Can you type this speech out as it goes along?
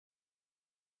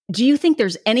Do you think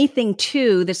there's anything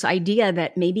to this idea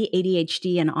that maybe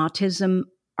ADHD and autism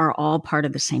are all part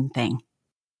of the same thing?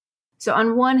 So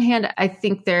on one hand, I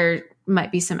think there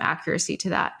might be some accuracy to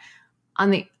that.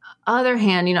 On the other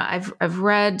hand, I've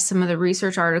read some of the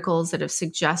research articles that have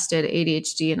suggested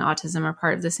ADHD and autism are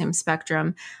part of the same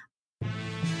spectrum.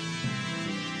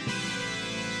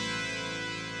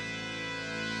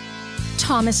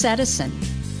 Thomas Edison,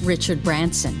 Richard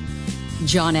Branson,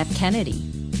 John F. Kennedy,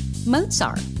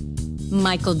 Mozart,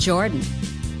 Michael Jordan,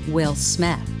 Will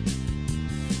Smith.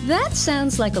 That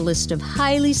sounds like a list of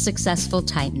highly successful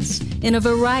titans in a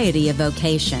variety of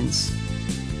vocations.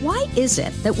 Why is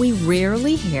it that we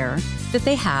rarely hear that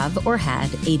they have or had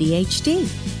ADHD?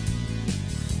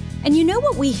 And you know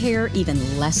what we hear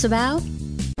even less about?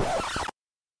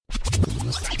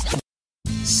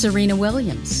 Serena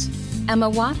Williams, Emma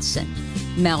Watson,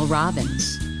 Mel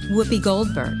Robbins, Whoopi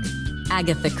Goldberg,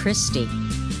 Agatha Christie,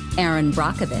 Erin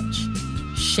Brockovich,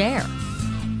 Cher.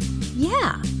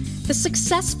 Yeah, the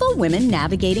successful women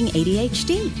navigating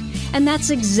ADHD. And that's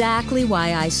exactly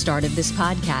why I started this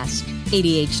podcast,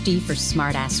 ADHD for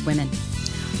Smartass Women.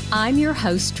 I'm your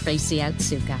host, Tracy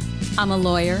Otsuka. I'm a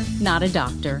lawyer, not a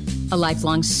doctor, a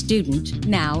lifelong student,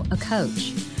 now a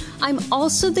coach. I'm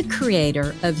also the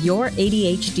creator of Your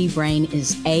ADHD Brain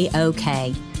is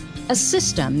A-OK, a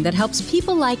system that helps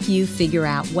people like you figure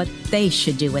out what they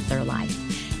should do with their life.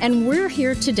 And we're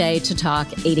here today to talk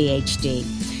ADHD,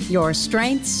 your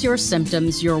strengths, your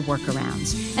symptoms, your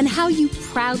workarounds, and how you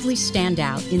proudly stand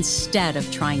out instead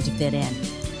of trying to fit in.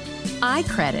 I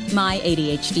credit my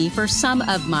ADHD for some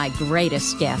of my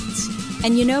greatest gifts.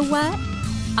 And you know what?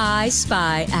 I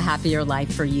spy a happier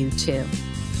life for you too.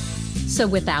 So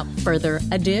without further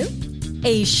ado,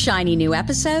 a shiny new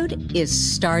episode is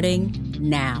starting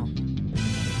now.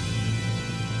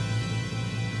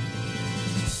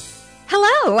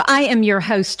 Hello, I am your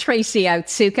host, Tracy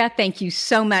Otsuka. Thank you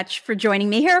so much for joining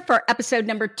me here for episode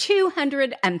number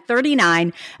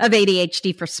 239 of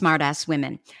ADHD for Smartass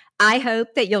Women. I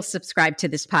hope that you'll subscribe to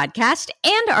this podcast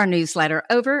and our newsletter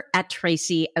over at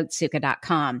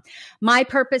tracyotsuka.com. My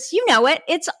purpose, you know it,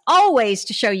 it's always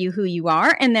to show you who you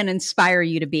are and then inspire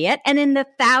you to be it. And in the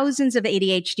thousands of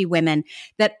ADHD women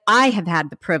that I have had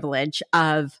the privilege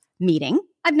of meeting,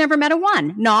 I've never met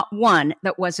not one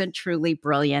that wasn't truly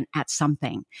brilliant at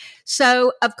something.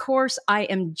 So, of course, I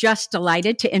am just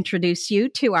delighted to introduce you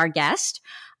to our guest.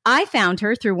 I found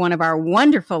her through one of our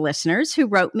wonderful listeners who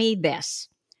wrote me this.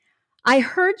 I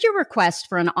heard your request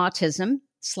for an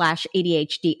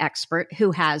autism/ADHD expert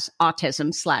who has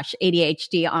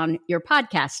autism/ADHD on your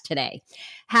podcast today.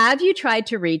 Have you tried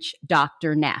to reach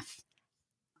Dr. Neff?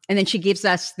 And then she gives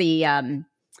us the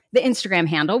Instagram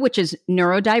handle, which is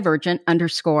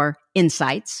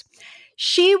neurodivergent_insights.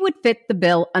 She would fit the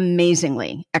bill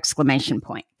amazingly! !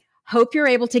 Hope you're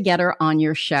able to get her on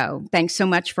your show. Thanks so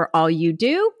much for all you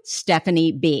do,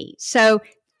 Stephanie B. So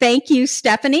thank you,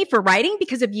 Stephanie, for writing.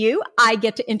 Because of you, I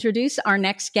get to introduce our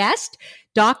next guest,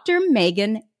 Dr.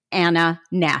 Megan Anna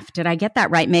Neff. Did I get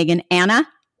that right, Megan? Anna?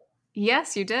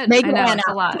 Yes, you did. Megan I know, Anna. it's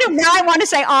a lot. Now I want to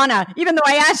say Anna, even though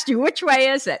I asked you, which way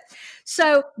is it?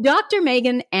 So Dr.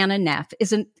 Megan Anna Neff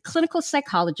is a clinical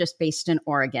psychologist based in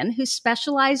Oregon who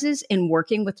specializes in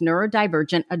working with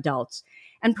neurodivergent adults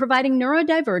and providing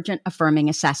neurodivergent-affirming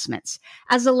assessments.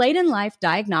 As a late-in-life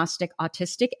diagnostic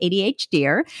autistic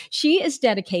ADHDer, she is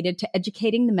dedicated to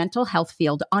educating the mental health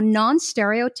field on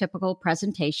non-stereotypical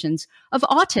presentations of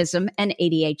autism and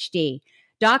ADHD.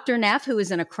 Dr. Neff, who is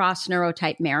in a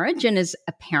cross-neurotype marriage and is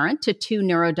a parent to 2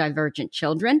 neurodivergent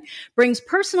children, brings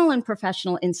personal and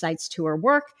professional insights to her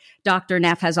work. Dr.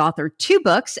 Neff has authored 2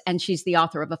 books, and she's the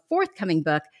author of a forthcoming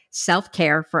book,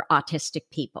 Self-Care for Autistic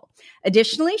People.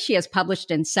 Additionally, she has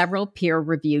published in several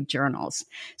peer-reviewed journals.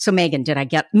 So Megan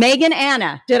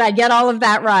Anna, did I get all of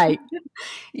that right?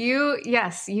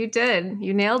 Yes, you did.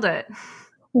 You nailed it.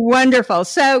 Wonderful.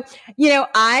 So,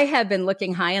 I have been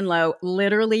looking high and low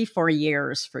literally for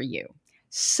years for you.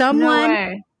 No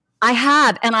way. I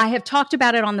have, and I have talked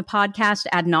about it on the podcast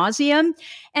ad nauseum.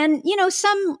 And,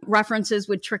 some references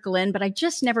would trickle in, but I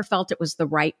just never felt it was the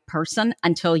right person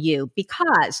until you,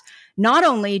 because not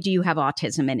only do you have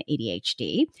autism and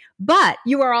ADHD, but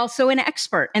you are also an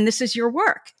expert, and this is your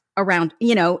work around,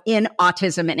 in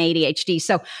autism and ADHD.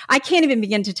 So I can't even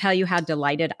begin to tell you how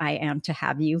delighted I am to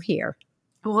have you here.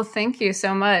 Well, thank you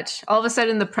so much. All of a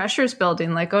sudden the pressure's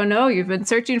building, like, oh no, you've been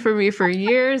searching for me for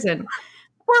years and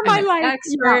for my life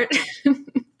expert. Yeah.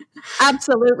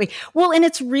 Absolutely. Well, and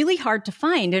it's really hard to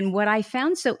find. And what I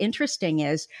found so interesting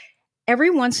is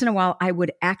every once in a while, I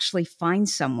would actually find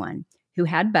someone who who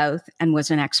had both and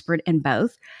was an expert in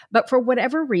both. But for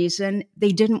whatever reason,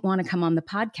 they didn't want to come on the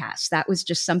podcast. That was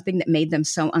just something that made them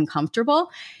so uncomfortable.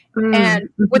 And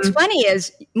what's funny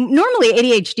is normally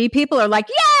ADHD people are like,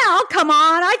 yeah, I'll come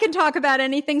on. I can talk about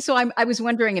anything. So I was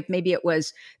wondering if maybe it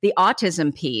was the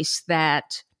autism piece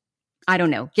that, I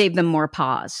don't know, gave them more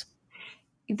pause.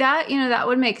 That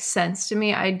would make sense to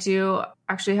me. I do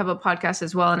actually have a podcast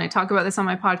as well. And I talk about this on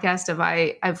my podcast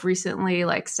I've recently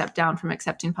stepped down from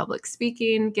accepting public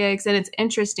speaking gigs. And it's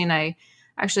interesting. I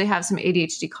actually have some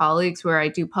ADHD colleagues where I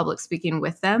do public speaking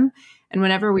with them. And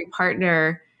whenever we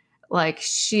partner,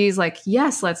 she's like,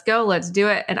 yes, let's go, let's do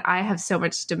it. And I have so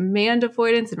much demand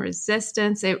avoidance and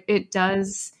resistance. It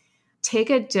does take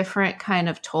a different kind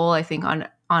of toll, I think, on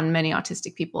many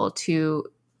autistic people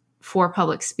for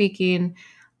public speaking.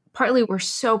 Partly we're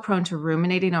so prone to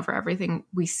ruminating over everything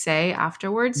we say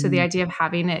afterwards. So the idea of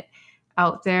having it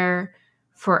out there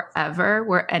forever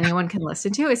where anyone can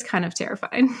listen to is kind of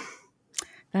terrifying.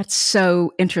 That's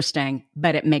so interesting,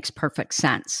 but it makes perfect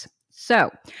sense. So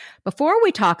before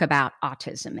we talk about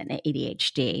autism and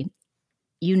ADHD,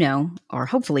 or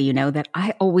hopefully that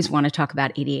I always want to talk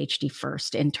about ADHD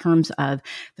first in terms of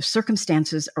the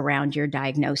circumstances around your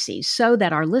diagnoses so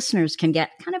that our listeners can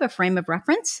get kind of a frame of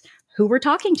reference who we're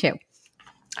talking to.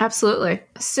 Absolutely.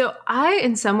 So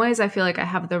in some ways, I feel like I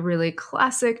have the really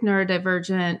classic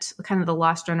neurodivergent, kind of the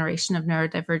lost generation of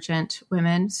neurodivergent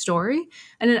women story.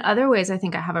 And in other ways, I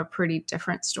think I have a pretty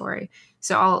different story.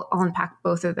 So I'll unpack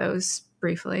both of those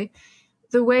briefly.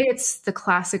 The way it's the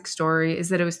classic story is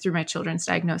that it was through my children's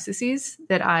diagnoses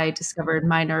that I discovered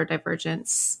my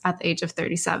neurodivergence at the age of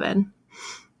 37.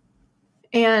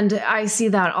 And I see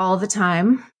that all the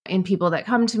time in people that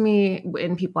come to me,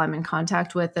 in people I'm in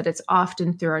contact with, that it's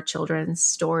often through our children's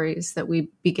stories that we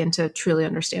begin to truly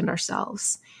understand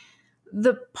ourselves.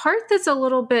 The part that's a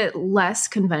little bit less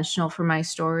conventional for my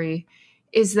story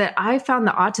is that I found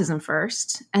the autism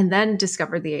first and then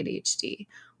discovered the ADHD.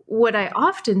 What I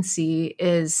often see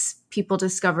is people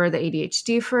discover the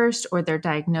ADHD first, or they're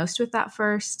diagnosed with that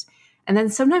first. And then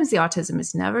sometimes the autism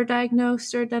is never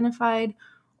diagnosed or identified,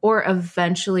 or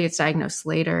eventually it's diagnosed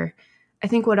later. I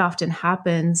think what often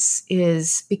happens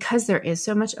is because there is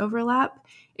so much overlap,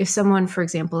 if someone, for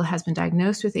example, has been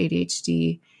diagnosed with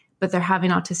ADHD, but they're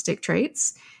having autistic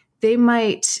traits, they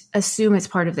might assume it's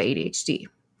part of the ADHD.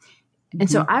 And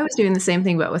so I was doing the same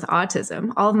thing, but with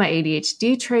autism. All of my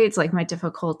ADHD traits, like my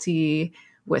difficulty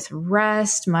with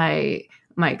rest,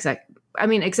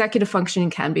 executive functioning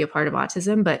can be a part of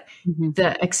autism, but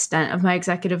the extent of my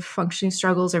executive functioning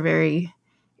struggles are very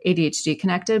ADHD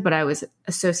connected, but I was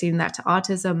associating that to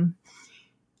autism.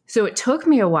 So it took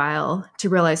me a while to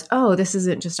realize, oh, this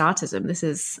isn't just autism. This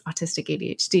is autistic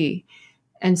ADHD.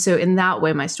 And so in that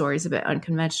way, my story is a bit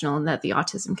unconventional in that the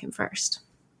autism came first.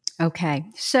 Okay.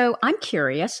 So I'm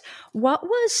curious, what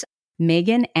was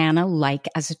Megan Anna like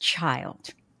as a child?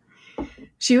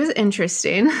 She was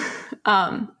interesting.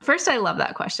 First, I love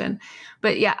that question.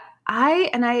 But yeah,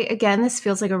 again, this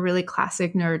feels like a really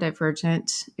classic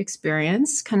neurodivergent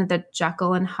experience, kind of the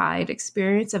Jekyll and Hyde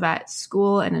experience of at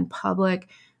school and in public,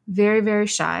 very, very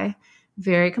shy,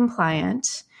 very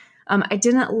compliant. I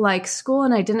didn't like school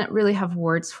and I didn't really have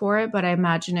words for it, but I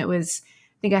imagine I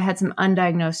think I had some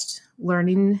undiagnosed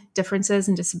learning differences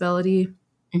and disability.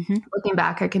 Looking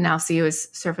back, I can now see it was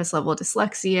surface level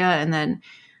dyslexia. And then,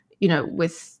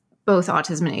 with both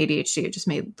autism and ADHD, it just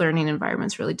made learning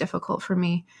environments really difficult for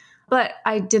me. But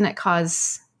I didn't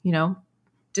cause,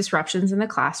 disruptions in the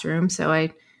classroom. So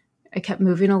I kept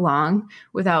moving along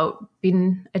without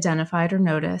being identified or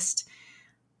noticed.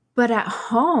 But at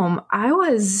home, I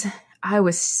was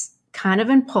kind of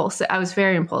impulsive. I was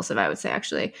very impulsive, I would say,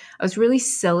 actually. I was really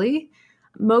silly.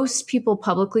 Most people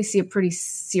publicly see a pretty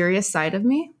serious side of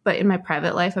me, but in my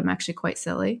private life, I'm actually quite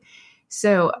silly.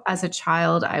 So as a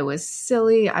child, I was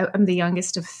silly. I'm the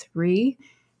youngest of 3.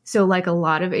 So like a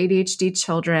lot of ADHD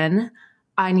children,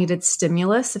 I needed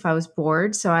stimulus if I was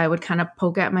bored. So I would kind of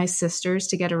poke at my sisters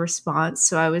to get a response.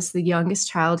 So I was the youngest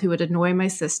child who would annoy my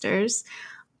sisters.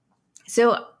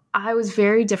 So I was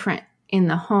very different in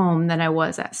the home than I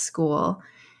was at school.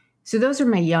 So those are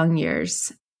my young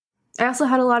years. I also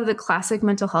had a lot of the classic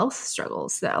mental health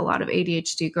struggles that a lot of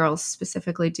ADHD girls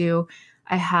specifically do.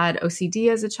 I had OCD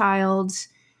as a child.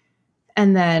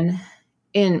 And then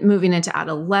in moving into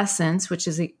adolescence,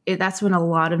 that's when a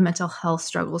lot of mental health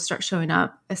struggles start showing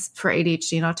up for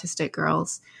ADHD and autistic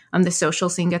girls. The social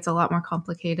scene gets a lot more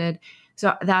complicated.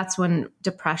 So that's when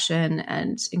depression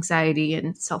and anxiety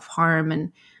and self-harm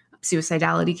and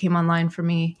suicidality came online for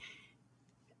me.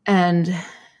 And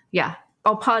yeah,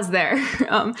 I'll pause there.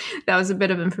 That was a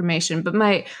bit of information, but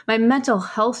my mental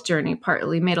health journey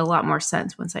partly made a lot more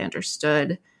sense once I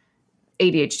understood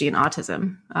ADHD and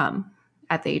autism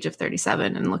at the age of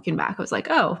 37. And looking back, I was like,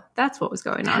 oh, that's what was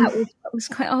going on.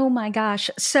 Oh my gosh.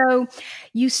 So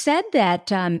you said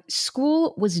that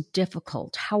school was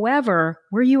difficult. However,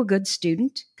 were you a good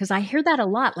student? Because I hear that a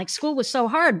lot. Like, school was so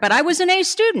hard, but I was an A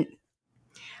student.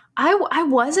 I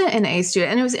wasn't an A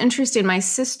student. And it was interesting. My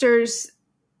sisters,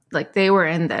 like, they were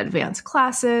in the advanced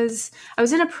classes. I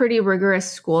was in a pretty rigorous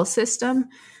school system.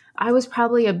 I was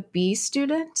probably a B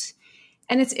student.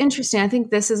 And it's interesting. I think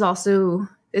this is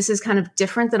kind of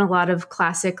different than a lot of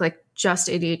classic, like, just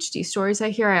ADHD stories I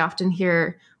hear. I often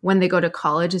hear when they go to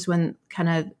college is when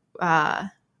kind of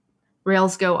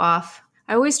rails go off.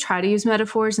 I always try to use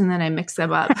metaphors and then I mix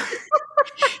them up.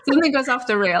 Something goes off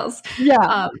the rails.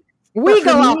 Yeah. We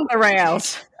go off the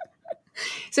rails.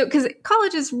 So, because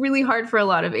college is really hard for a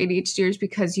lot of ADHDers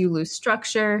because you lose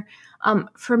structure.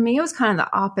 For me, it was kind of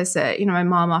the opposite. You know, my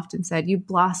mom often said, you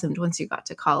blossomed once you got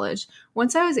to college.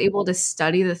 Once I was able to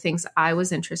study the things I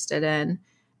was interested in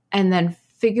and then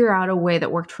figure out a way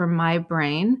that worked for my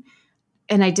brain.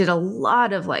 And I did a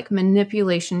lot of like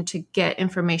manipulation to get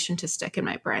information to stick in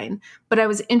my brain. But I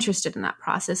was interested in that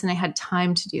process and I had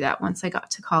time to do that once I got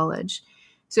to college.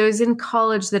 So it was in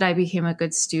college that I became a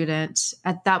good student.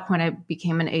 At that point, I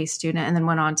became an A student and then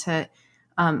went on to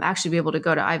actually be able to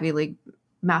go to Ivy League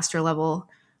master level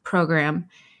program.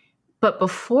 But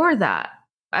before that,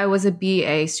 I was a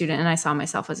BA student and I saw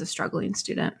myself as a struggling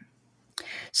student.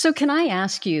 So can I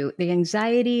ask you, the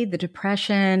anxiety, the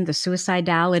depression, the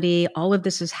suicidality, all of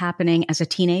this is happening as a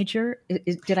teenager?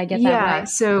 Did I get that right? Yeah.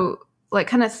 So like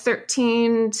kind of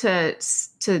 13 to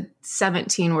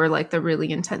 17 were like the really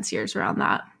intense years around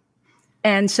that.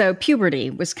 And so puberty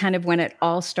was kind of when it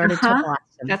all started to blossom.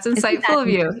 That's insightful of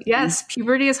you. Yes,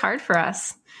 puberty is hard for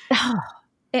us.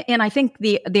 And I think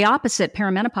the opposite,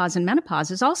 perimenopause and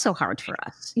menopause, is also hard for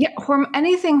us. Yeah,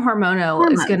 anything hormonal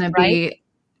Hormones,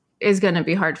 is going to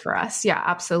be hard for us. Yeah,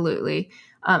 absolutely.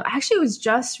 I actually was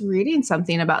just reading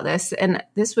something about this, and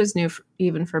this was new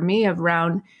even for me,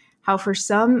 around how for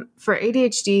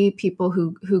ADHD people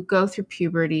who go through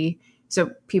puberty,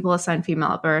 so people assigned female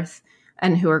at birth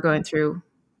and who are going through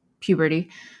puberty,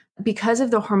 because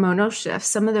of the hormonal shifts,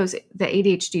 some of the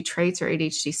ADHD traits or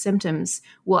ADHD symptoms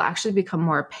will actually become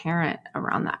more apparent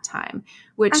around that time,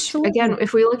 which Absolutely. Again,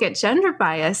 if we look at gender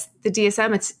bias, the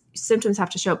DSM, its symptoms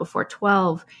have to show up before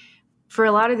 12. For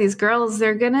a lot of these girls,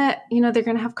 they're going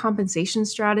to have compensation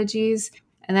strategies.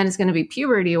 And then it's going to be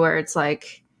puberty where it's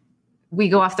like, we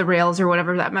go off the rails or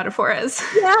whatever that metaphor is.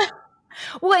 Yeah.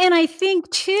 Well, and I think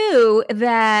too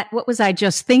that, what was I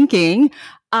just thinking?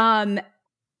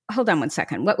 Hold on one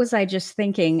second. What was I just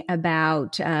thinking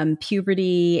about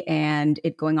puberty and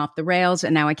it going off the rails?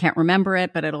 And now I can't remember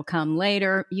it, but it'll come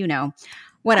later. You know,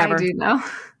 whatever. I do know.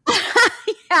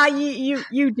 Yeah,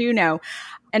 you do know.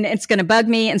 And it's going to bug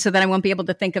me. And so then I won't be able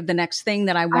to think of the next thing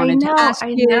that I wanted to ask you.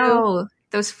 I know.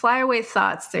 Those flyaway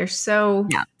thoughts, they're so...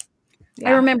 Yeah.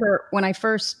 I remember when I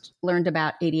first learned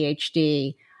about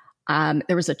ADHD,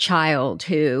 there was a child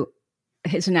who,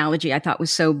 his analogy I thought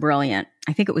was so brilliant.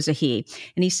 I think it was a he.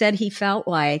 And he said he felt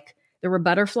like there were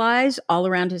butterflies all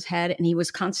around his head and he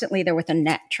was constantly there with a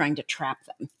net trying to trap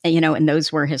them. And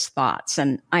those were his thoughts.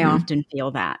 And I often feel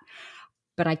that.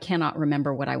 But I cannot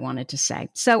remember what I wanted to say.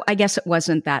 So I guess it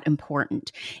wasn't that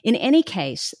important. In any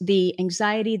case, the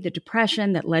anxiety, the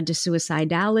depression that led to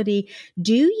suicidality,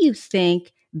 do you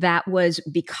think that was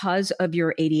because of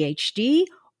your ADHD,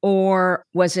 or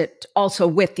was it also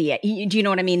with do you know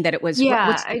what I mean? That it was,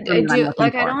 I do.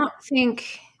 Like, I don't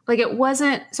think, like, it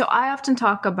wasn't, so I often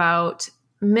talk about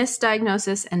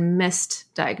misdiagnosis and missed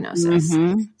diagnosis.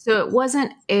 Mm-hmm. So it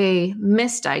wasn't a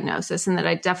misdiagnosis in that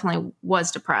I definitely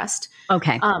was depressed.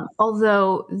 Okay.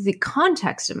 Although the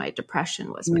context of my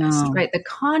depression was missed, right? The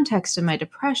context of my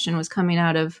depression was coming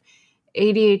out of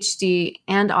ADHD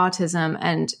and autism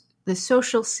and the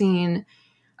social scene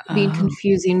being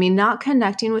confusing, me not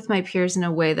connecting with my peers in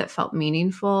a way that felt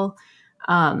meaningful,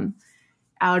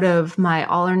 out of my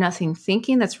all or nothing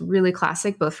thinking. That's really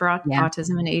classic, both for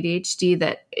autism and ADHD,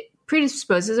 that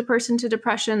predisposes a person to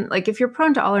depression. Like, if you're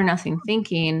prone to all or nothing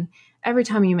thinking, every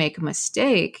time you make a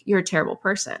mistake, you're a terrible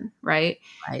person, right?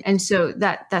 And so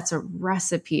that's a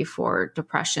recipe for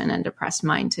depression and depressed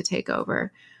mind to take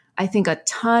over. I think I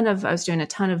was doing a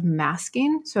ton of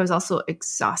masking. So I was also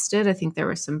exhausted. I think there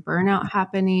was some burnout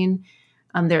happening.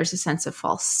 There was a sense of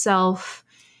false self.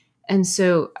 And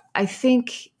so I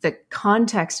think the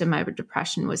context of my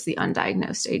depression was the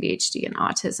undiagnosed ADHD and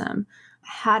autism.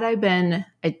 Had I been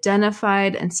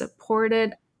identified and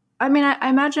supported, I mean, I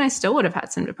imagine I still would have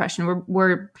had some depression.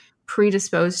 We're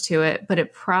predisposed to it, but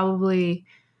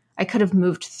I could have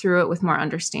moved through it with more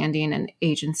understanding and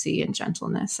agency and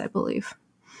gentleness, I believe.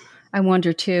 I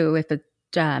wonder too if the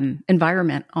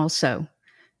environment also,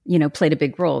 played a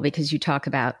big role, because you talk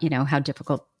about, how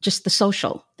difficult just the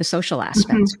social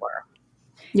aspects were.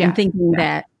 Yeah. And thinking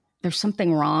that there's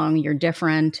something wrong, you're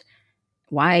different.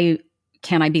 Why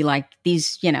can't I be like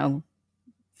these,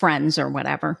 friends or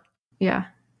whatever? Yeah,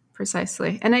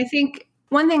 precisely. And I think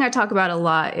one thing I talk about a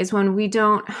lot is when we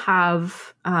don't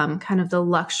have kind of the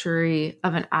luxury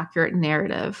of an accurate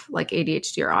narrative like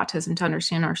ADHD or autism to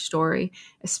understand our story,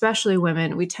 especially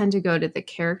women, we tend to go to the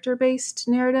character-based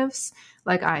narratives,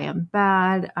 like I am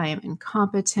bad, I am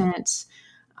incompetent,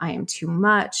 I am too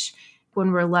much.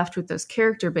 When we're left with those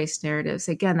character-based narratives,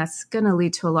 again, that's going to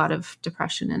lead to a lot of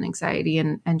depression and anxiety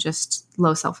and just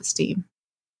low self-esteem.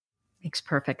 Makes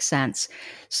perfect sense.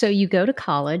 So you go to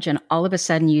college and all of a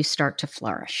sudden you start to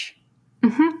flourish.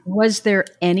 Mm-hmm. Was there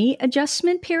any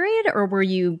adjustment period, or were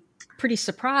you pretty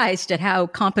surprised at how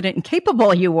competent and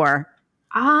capable you were?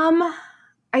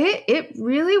 It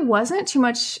really wasn't too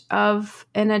much of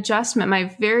an adjustment.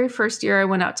 My very first year, I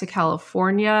went out to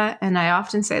California, and I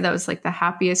often say that was like the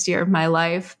happiest year of my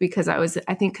life because I was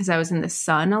in the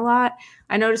sun a lot.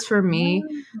 I noticed for me,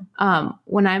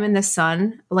 when I'm in the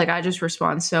sun, like I just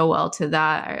respond so well to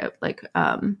that.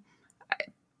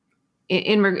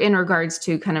 In regards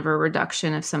to kind of a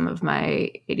reduction of some of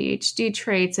my ADHD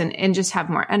traits and just have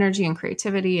more energy and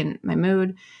creativity in my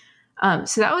mood.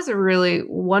 So that was a really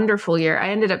wonderful year.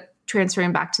 I ended up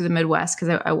transferring back to the Midwest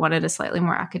because I wanted a slightly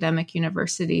more academic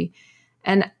university.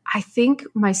 And I think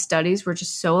my studies were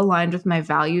just so aligned with my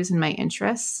values and my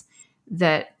interests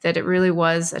that it really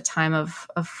was a time of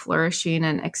flourishing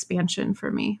and expansion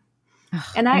for me.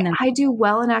 And I do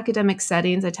well in academic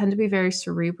settings. I tend to be very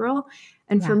cerebral.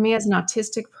 And for me as an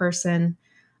autistic person,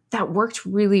 that worked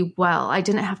really well. I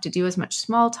didn't have to do as much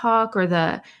small talk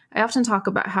I often talk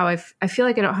about how I feel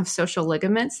like I don't have social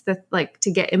ligaments that like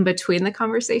to get in between the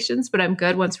conversations, but I'm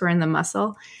good once we're in the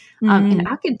muscle. In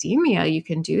academia, you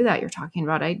can do that. You're talking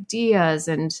about ideas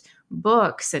and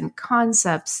books and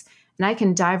concepts, and I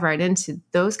can dive right into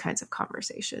those kinds of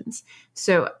conversations.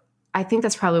 So I think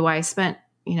that's probably why I spent,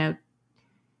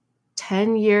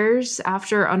 10 years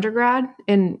after undergrad,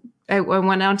 and I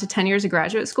went on to 10 years of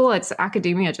graduate school.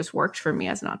 Academia just worked for me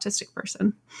as an autistic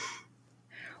person.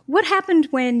 What happened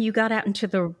when you got out into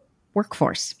the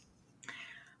workforce?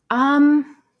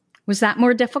 Was that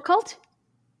more difficult?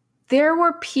 There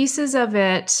were pieces of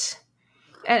it.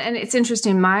 And it's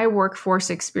interesting. My workforce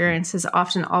experience has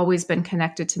often always been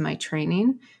connected to my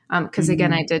training. Because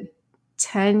again, I did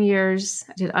 10 years.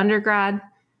 I did undergrad.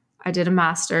 I did a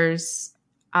master's.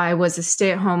 I was a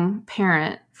stay-at-home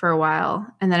parent for a while.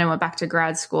 And then I went back to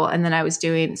grad school. And then I was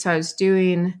doing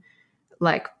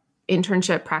like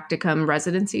internship, practicum,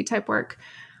 residency type work.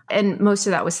 And most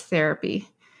of that was therapy.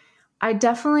 I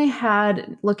definitely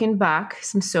had, looking back,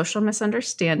 some social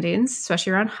misunderstandings,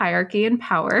 especially around hierarchy and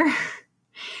power.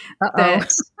 Yep.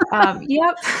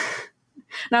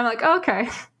 And I'm like, okay,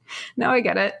 now I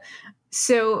get it.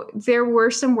 So there were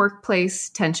some workplace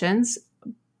tensions,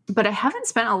 but I haven't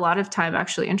spent a lot of time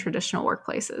actually in traditional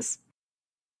workplaces.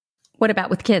 What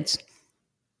about with kids?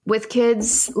 With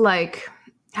kids, like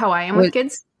how I am with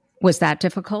kids? Was that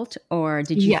difficult, or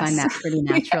did you find that pretty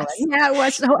natural? Yes. Yeah, it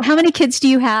was. So how many kids do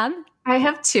you have? I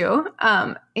have 2.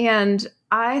 And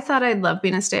I thought I'd love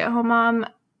being a stay-at-home mom.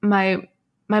 My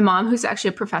mom, who's actually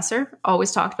a professor,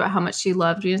 always talked about how much she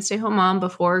loved being a stay-at-home mom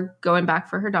before going back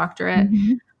for her doctorate.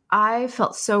 Mm-hmm. I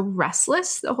felt so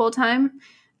restless the whole time.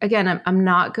 Again, I'm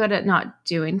not good at not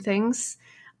doing things.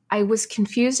 I was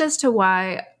confused as to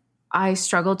why I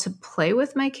struggled to play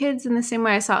with my kids in the same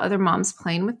way I saw other moms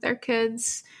playing with their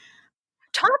kids.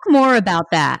 Talk more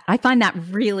about that. I find that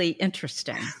really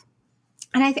interesting.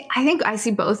 And I think I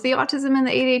see both the autism and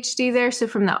the ADHD there. So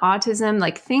from the autism,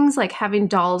 like things like having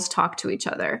dolls talk to each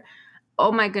other.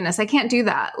 Oh my goodness, I can't do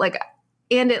that.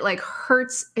 And it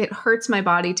hurts. It hurts my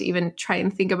body to even try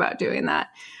and think about doing that.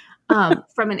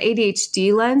 From an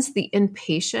ADHD lens, the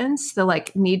impatience, the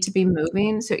need to be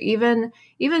moving. So even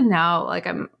now,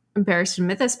 I'm embarrassed to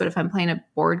admit this, but if I'm playing a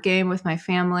board game with my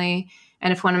family,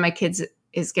 and if one of my kids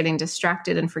is getting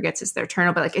distracted and forgets it's their turn,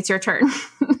 I'll be like, it's your turn.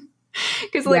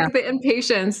 Because the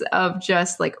impatience of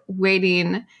just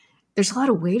waiting, there's a lot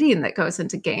of waiting that goes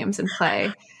into games and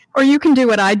play. Or you can do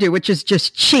what I do, which is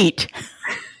just cheat.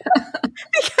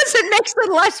 Because it makes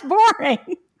it less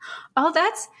boring. Oh,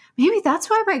 maybe that's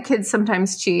why my kids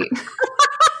sometimes cheat.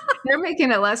 They're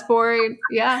making it less boring.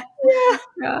 Yeah.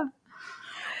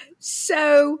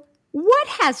 So What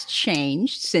has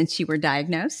changed since you were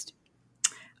diagnosed?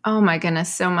 Oh my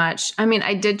goodness, so much. I mean,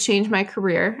 I did change my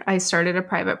career. I started a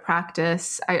private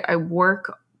practice. I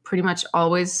work pretty much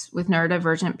always with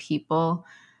neurodivergent people.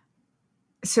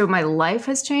 So my life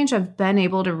has changed. I've been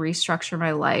able to restructure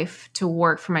my life to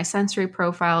work for my sensory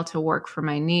profile, to work for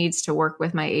my needs, to work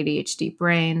with my ADHD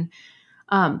brain.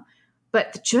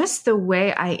 But just the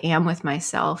way I am with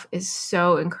myself is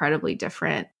so incredibly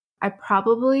different. I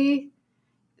probably,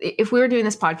 if we were doing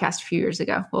this podcast a few years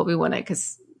ago, well, we wouldn't,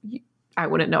 because I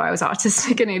wouldn't know I was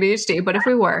autistic and ADHD. But if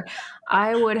we were,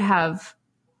 I would have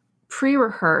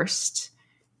pre-rehearsed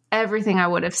everything I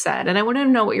would have said. And I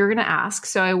wouldn't know what you were going to ask.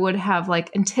 So I would have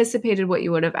like anticipated what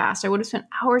you would have asked. I would have spent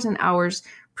hours and hours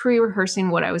pre-rehearsing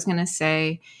what I was going to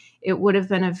say. It would have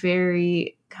been a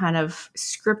very kind of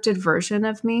scripted version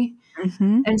of me.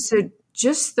 Mm-hmm. And so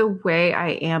just the way I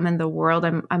am in the world,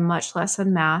 I'm much less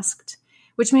unmasked,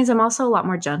 which means I'm also a lot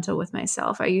more gentle with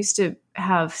myself. I used to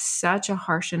have such a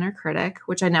harsh inner critic,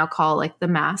 which I now call like the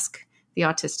mask, the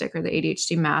autistic or the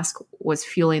ADHD mask was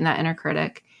fueling that inner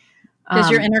critic. Does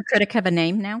your inner critic have a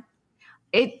name now?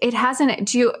 It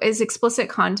hasn't. Is explicit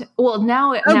content? Well,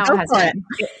 now it has a name.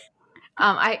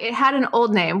 It had an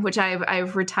old name, which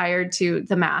I've retired to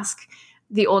the mask.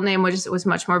 The old name was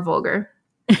much more vulgar.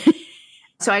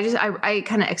 So I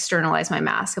kind of externalize my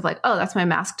mask of like, oh, that's my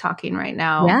mask talking right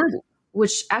now. Yeah.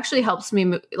 Which actually helps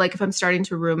me. Like if I'm starting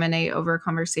to ruminate over a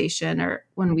conversation, or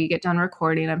when we get done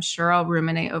recording, I'm sure I'll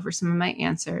ruminate over some of my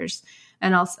answers.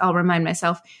 And I'll remind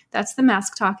myself, that's the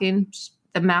mask talking.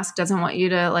 The mask doesn't want you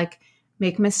to like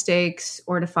make mistakes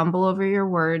or to fumble over your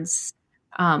words.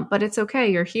 But it's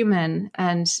okay. You're human.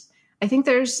 And I think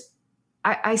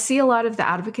I see a lot of the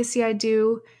advocacy I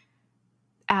do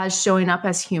as showing up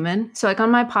as human. So like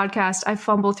on my podcast, I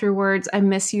fumble through words. I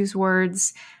misuse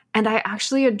words. And I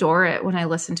actually adore it when I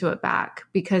listen to it back,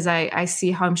 because I see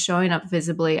how I'm showing up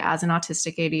visibly as an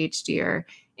autistic ADHDer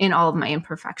in all of my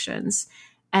imperfections.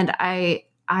 And I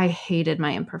hated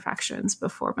my imperfections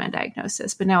before my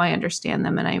diagnosis, but now I understand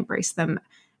them and I embrace them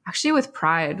actually with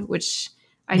pride, which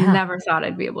I never thought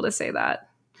I'd be able to say that.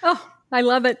 Oh, I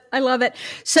love it. I love it.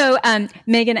 So,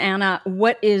 Megan, Anna,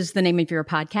 what is the name of your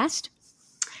podcast?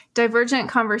 Divergent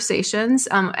Conversations.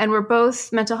 And we're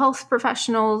both mental health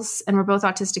professionals and we're both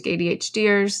autistic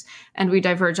ADHDers, and we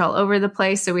diverge all over the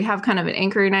place. So we have kind of an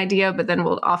anchoring idea, but then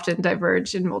we'll often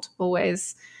diverge in multiple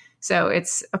ways. So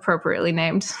it's appropriately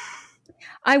named.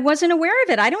 I wasn't aware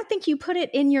of it. I don't think you put it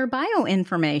in your bio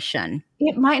information.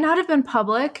 It might not have been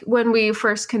public when we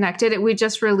first connected. We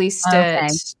just released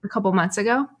it a couple months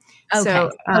ago. Okay.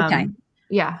 So,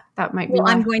 yeah, that might be. Well,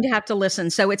 I'm going to have to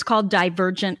listen. So it's called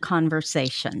Divergent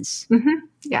Conversations. Mm-hmm.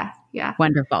 Yeah.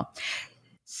 Wonderful.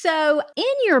 So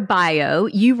in your bio,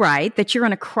 you write that you're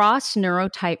in a cross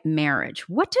neurotype marriage.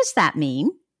 What does that mean?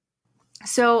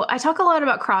 So I talk a lot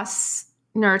about cross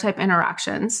neurotype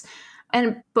interactions,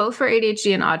 and both for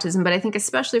ADHD and autism, but I think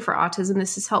especially for autism,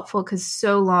 this is helpful because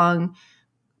so long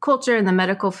culture in the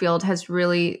medical field has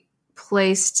really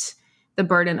placed the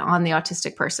burden on the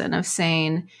autistic person of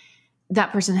saying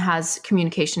that person has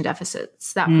communication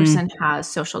deficits, that person has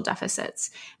social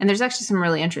deficits. And there's actually some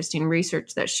really interesting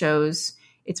research that shows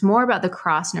it's more about the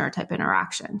cross neurotype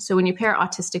interaction. So when you pair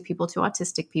autistic people to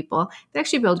autistic people, they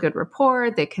actually build good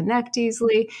rapport, they connect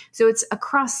easily. So it's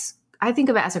I think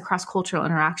of it as a cross-cultural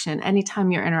interaction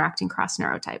anytime you're interacting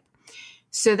cross-neurotype.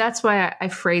 So that's why I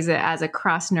phrase it as a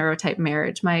cross-neurotype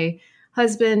marriage. My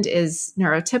husband is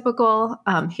neurotypical.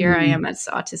 Here I am as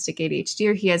autistic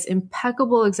ADHD. He has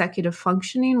impeccable executive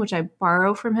functioning, which I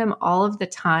borrow from him all of the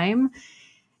time.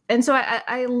 And so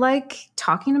I like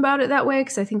talking about it that way,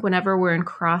 because I think whenever we're in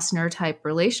cross-neurotype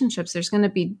relationships, there's going to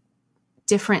be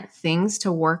different things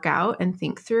to work out and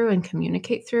think through and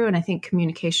communicate through. And I think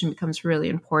communication becomes really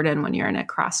important when you're in a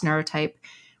cross neurotype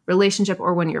relationship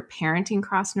or when you're parenting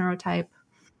cross neurotype.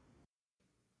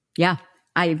 Yeah.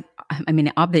 I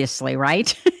mean, obviously,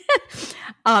 right?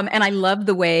 And I love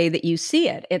the way that you see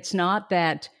it. It's not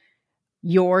that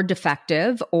you're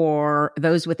defective or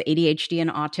those with ADHD and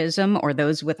autism or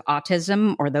those with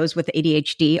autism or those with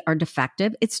ADHD are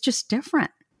defective. It's just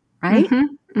different, right?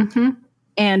 Mm-hmm. Mm-hmm.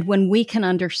 And when we can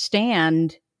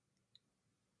understand,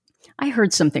 I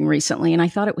heard something recently and I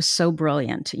thought it was so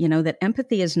brilliant, that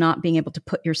empathy is not being able to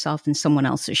put yourself in someone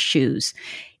else's shoes.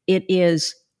 It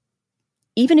is,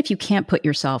 even if you can't put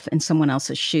yourself in someone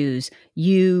else's shoes,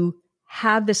 you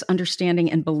have this understanding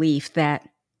and belief that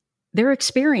their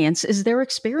experience is their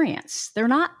experience. They're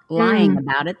not lying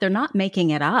about it. They're not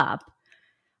making it up.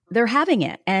 They're having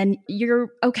it. And you're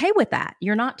okay with that.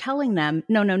 You're not telling them,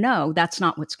 no, that's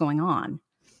not what's going on,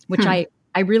 which I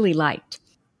really liked.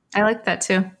 I like that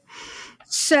too.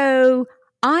 So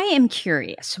I am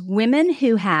curious, women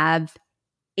who have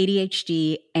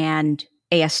ADHD and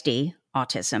ASD,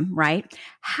 autism, right?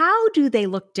 How do they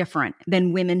look different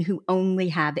than women who only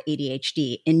have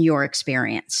ADHD in your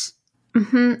experience?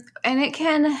 Mm-hmm. And it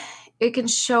can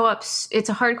show up. It's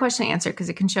a hard question to answer because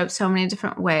it can show up so many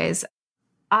different ways.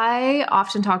 I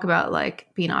often talk about like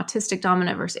being autistic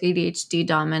dominant versus ADHD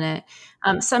dominant.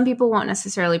 Some people won't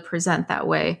necessarily present that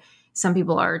way. Some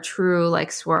people are true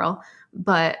like swirl,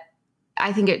 but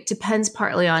I think it depends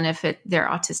partly on if they're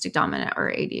autistic dominant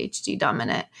or ADHD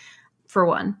dominant, for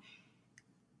one.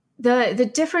 The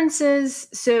differences,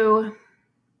 so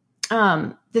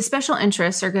the special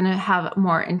interests are going to have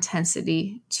more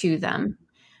intensity to them.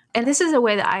 And this is a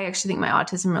way that I actually think my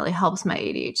autism really helps my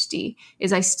ADHD,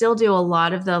 is I still do a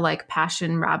lot of the like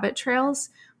passion rabbit trails,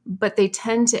 but they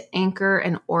tend to anchor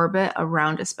and orbit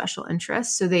around a special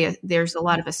interest. So there's a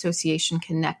lot of association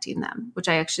connecting them, which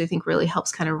I actually think really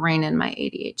helps kind of rein in my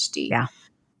ADHD. Yeah.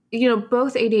 You know,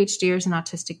 both ADHDers and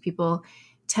autistic people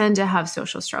tend to have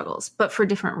social struggles, but for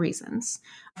different reasons.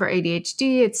 For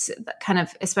ADHD, it's kind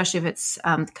of, especially if it's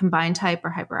combined type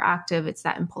or hyperactive, it's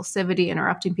that impulsivity,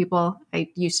 interrupting people. I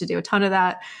used to do a ton of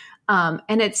that.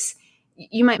 And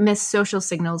you might miss social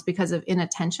signals because of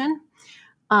inattention.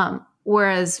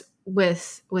 Whereas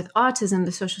with autism,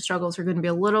 the social struggles are going to be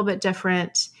a little bit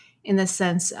different in the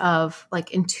sense of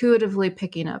like intuitively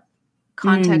picking up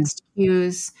context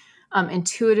cues,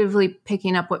 intuitively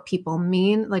picking up what people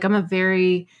mean. Like I'm a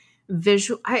very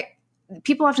visual,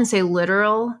 people often say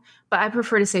literal, but I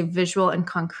prefer to say visual and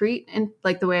concrete in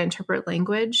like the way I interpret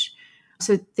language.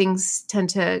 So things tend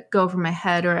to go over my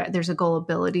head, or there's a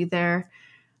gullibility there.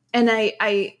 And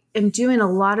I am doing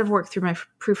a lot of work through my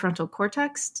prefrontal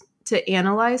cortex to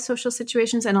analyze social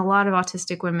situations. And a lot of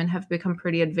autistic women have become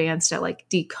pretty advanced at like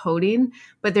decoding,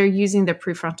 but they're using the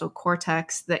prefrontal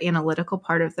cortex, the analytical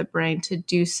part of the brain, to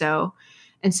do so.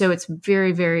 And so it's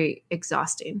very, very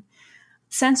exhausting.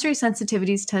 Sensory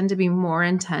sensitivities tend to be more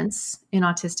intense in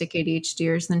autistic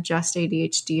ADHDers than just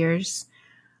ADHDers.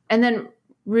 And then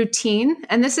routine.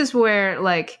 And this is where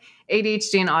like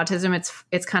ADHD and autism,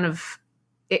 it's kind of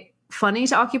funny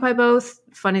to occupy both.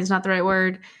 Funny is not the right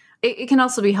word. It can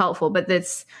also be helpful, but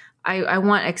I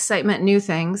want excitement, new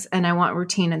things, and I want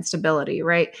routine and stability,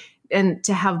 right? And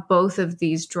to have both of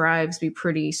these drives be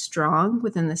pretty strong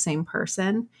within the same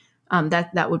person,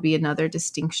 that would be another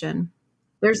distinction.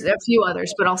 There's a few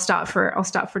others, but I'll stop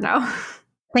for now.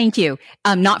 Thank you.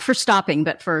 Not for stopping,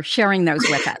 but for sharing those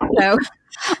with us. So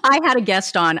I had a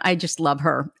guest on. I just love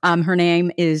her. Her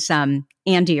name is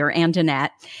Andy or Anna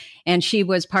Neff. And she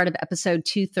was part of episode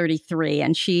 233.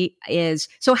 And she is,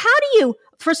 so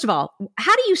first of all,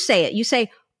 how do you say it? You say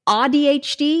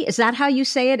AuDHD? Is that how you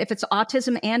say it? If it's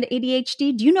autism and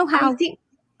ADHD? Do you know how?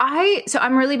 So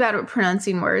I'm really bad at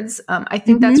pronouncing words. I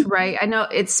think that's right. I know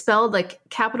it's spelled like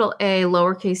capital A,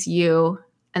 lowercase u,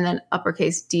 and then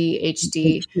uppercase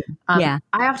D-H-D. Yeah.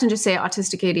 I often just say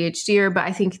autistic ADHDer, but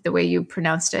I think the way you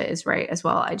pronounced it is right as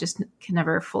well. I just can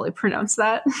never fully pronounce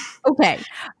that. Okay.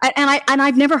 And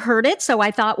I've never heard it. So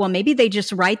I thought, well, maybe they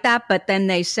just write that, but then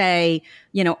they say,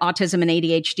 you know, autism and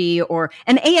ADHD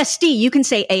and ASD. You can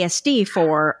say ASD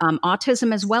for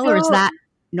autism as well, or is that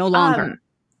no longer?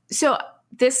 So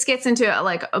this gets into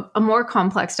like a more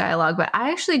complex dialogue, but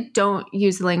I actually don't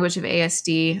use the language of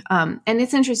ASD. And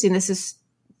it's interesting.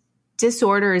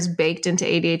 Disorder is baked into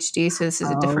ADHD. So this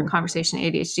is a different conversation,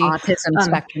 ADHD. Autism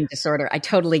spectrum disorder. I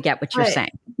totally get what you're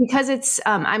saying. Because it's,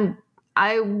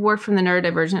 I work from the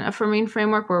neurodivergent-affirming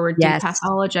framework where we're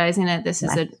depathologizing it.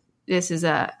 This is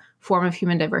a form of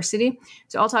human diversity.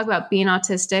 So I'll talk about being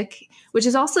autistic, which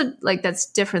is also like, that's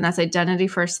different. That's identity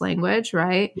first language,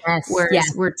 right? Yes.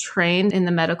 Whereas we're trained in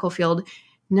the medical field,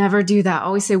 never do that.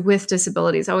 Always say with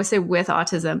disabilities, always say with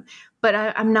autism. But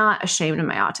I'm not ashamed of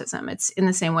my autism. It's in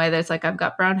the same way that it's like, I've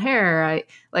got brown hair.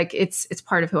 It's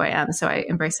part of who I am. So I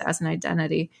embrace it as an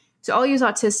identity. So I'll use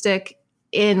autistic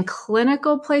in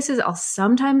clinical places. I'll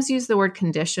sometimes use the word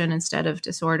condition instead of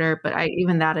disorder, but I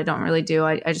don't really do.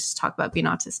 I just talk about being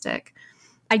autistic.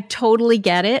 I totally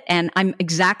get it. And I'm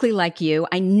exactly like you.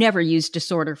 I never used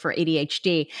disorder for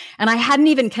ADHD. And I hadn't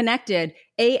even connected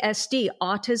ASD,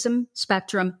 autism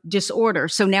spectrum disorder.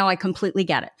 So now I completely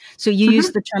get it. So you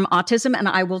use the term autism, and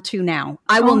I will too now.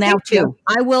 I will now too.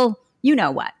 I will, you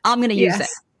know what? I'm going to use it.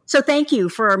 So thank you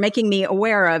for making me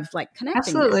aware of like connecting.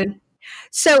 Absolutely. This.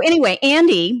 So anyway,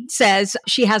 Andy says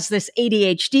she has this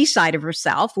ADHD side of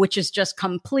herself, which is just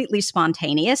completely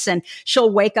spontaneous. And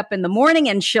she'll wake up in the morning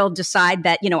and she'll decide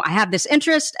that, you know, I have this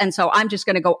interest. And so I'm just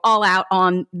going to go all out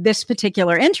on this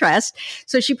particular interest.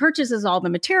 So she purchases all the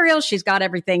materials. She's got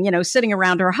everything, you know, sitting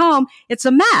around her home. It's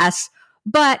a mess.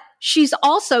 But she's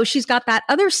got that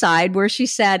other side where she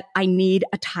said, I need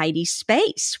a tidy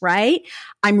space, right?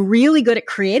 I'm really good at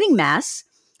creating mess,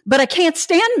 but I can't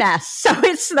stand mess. So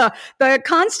it's the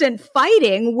constant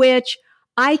fighting, which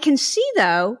I can see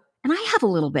though, and I have a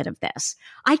little bit of this.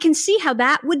 I can see how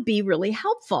that would be really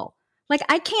helpful. Like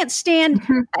I can't stand,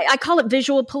 I call it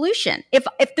visual pollution.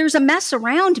 If there's a mess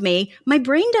around me, my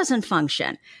brain doesn't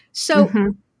function. So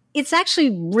it's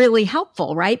actually really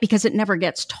helpful, right? Because it never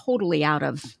gets totally out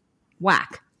of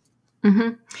whack.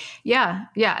 Yeah.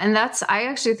 Yeah. And I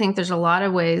actually think there's a lot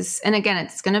of ways, and again,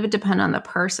 it's going to depend on the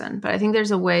person, but I think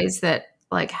there's a ways that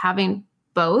like having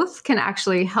both can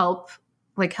actually help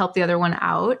the other one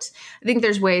out. I think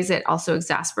there's ways that also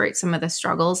exacerbate some of the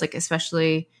struggles, like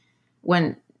especially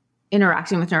when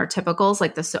interacting with neurotypicals,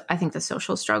 like I think the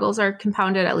social struggles are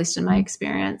compounded, at least in my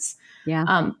experience.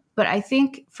 Yeah. But I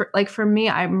think for me,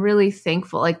 I'm really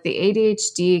thankful, like the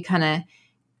ADHD kind of,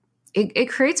 it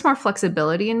creates more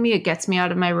flexibility in me. It gets me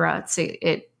out of my ruts.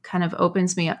 It kind of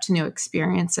opens me up to new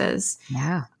experiences.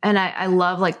 Yeah. And I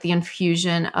love like the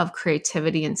infusion of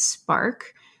creativity and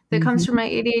spark that comes from my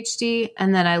ADHD.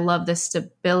 And then I love the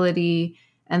stability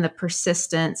and the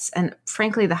persistence and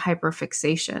frankly, the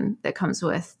hyperfixation that comes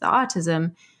with the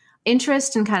autism.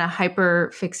 Interest and kind of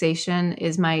hyperfixation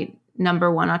is my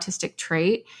number one autistic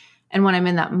trait. And when I'm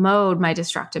in that mode, my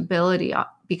distractibility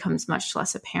becomes much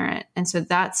less apparent. And so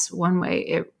that's one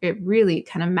way it really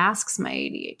kind of masks my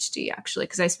ADHD actually,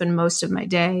 because I spend most of my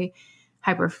day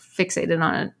hyperfixated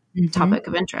on a topic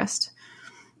of interest.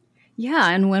 Yeah.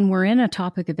 And when we're in a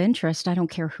topic of interest, I don't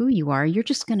care who you are, you're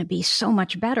just going to be so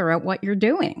much better at what you're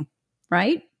doing.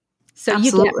 Right. So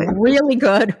Absolutely. You get really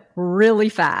good, really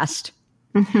fast.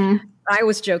 I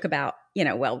always joke about,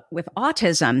 with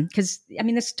autism, because I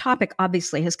mean, this topic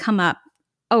obviously has come up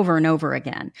over and over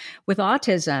again. With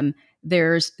autism,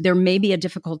 there may be a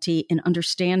difficulty in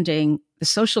understanding the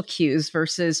social cues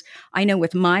versus I know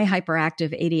with my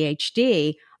hyperactive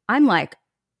ADHD, I'm like,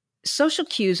 social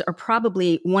cues are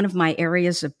probably one of my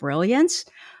areas of brilliance,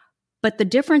 but the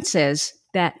difference is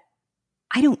that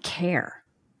I don't care.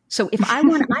 So if I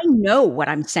know what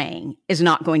I'm saying is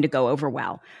not going to go over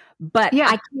well, but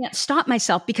I can't stop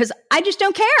myself because I just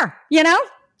don't care,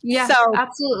 Yeah, so,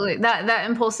 absolutely. That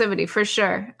impulsivity for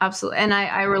sure. Absolutely. And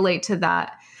I relate to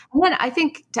that. And then I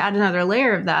think to add another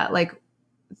layer of that, like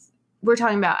we're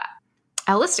talking about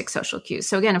allistic social cues.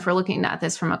 So again, if we're looking at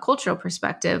this from a cultural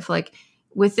perspective, like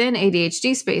within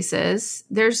ADHD spaces,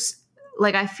 there's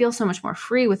like, I feel so much more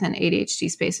free within ADHD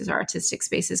spaces or autistic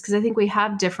spaces, because I think we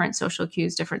have different social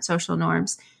cues, different social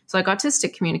norms. So like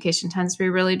autistic communication tends to be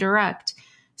really direct.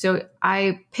 So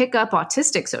I pick up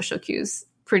autistic social cues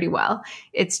pretty well.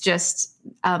 It's just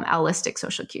allistic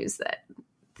social cues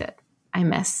that I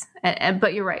miss.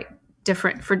 But you're right,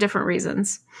 for different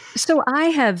reasons. So I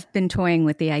have been toying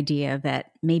with the idea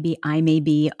that maybe I may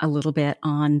be a little bit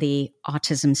on the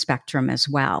autism spectrum as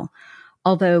well.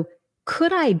 Although,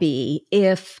 could I be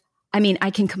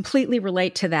I can completely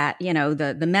relate to that, the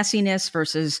messiness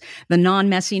versus the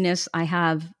non-messiness. I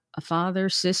have a father,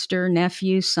 sister,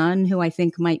 nephew, son who I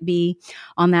think might be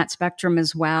on that spectrum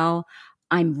as well.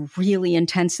 I'm really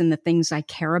intense in the things I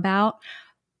care about,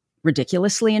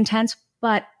 ridiculously intense,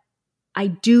 but I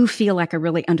do feel like I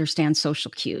really understand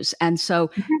social cues. And so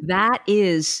that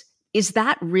is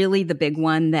that really the big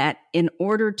one that in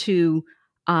order to,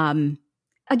 again,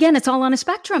 it's all on a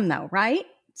spectrum though, right?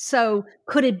 So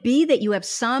could it be that you have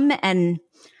some and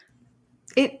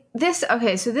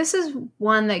so this is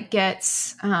one that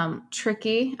gets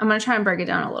tricky. I'm going to try and break it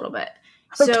down a little bit.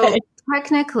 Okay. So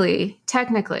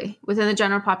technically within the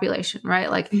general population,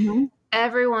 right? Like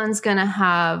everyone's going to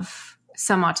have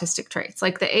some autistic traits,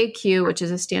 like the AQ, which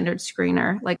is a standard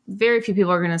screener, like very few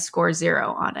people are going to score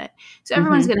 0 on it. So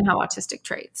everyone's going to have autistic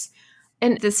traits.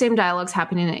 And the same dialogue's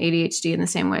happening in ADHD in the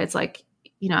same way. It's like,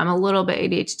 I'm a little bit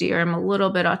ADHD or I'm a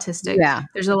little bit autistic. Yeah.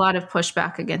 There's a lot of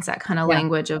pushback against that kind of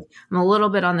language of I'm a little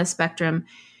bit on the spectrum.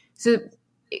 So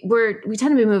we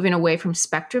tend to be moving away from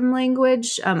spectrum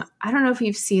language. I don't know if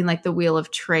you've seen like the Wheel of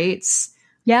Traits.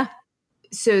 Yeah.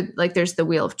 So like there's the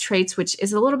Wheel of Traits, which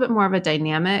is a little bit more of a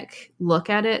dynamic look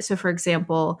at it. So for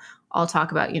example, I'll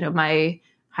talk about, my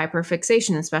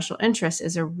hyperfixation and special interest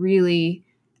is a really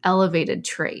elevated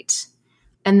trait.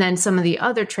 And then some of the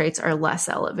other traits are less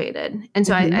elevated. And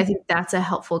so I think that's a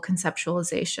helpful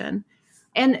conceptualization.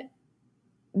 And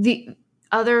the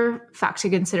other fact to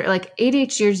consider, like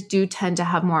ADHDers do tend to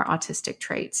have more autistic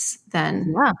traits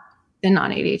than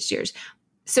non-ADHDers.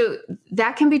 So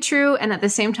that can be true. And at the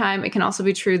same time, it can also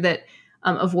be true that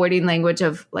avoiding language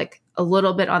of like a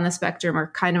little bit on the spectrum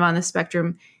or kind of on the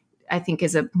spectrum, I think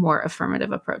is a more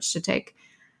affirmative approach to take.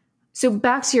 So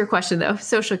back to your question though,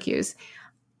 social cues.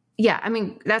 Yeah, I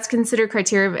mean, that's considered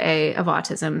criteria of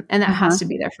autism, and that has to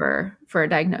be there for a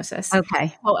diagnosis.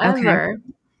 Okay. However,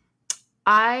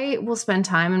 I will spend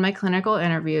time in my clinical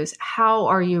interviews. How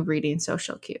are you reading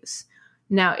social cues?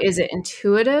 Now, is it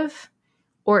intuitive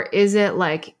or is it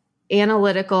like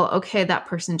analytical? Okay, that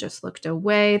person just looked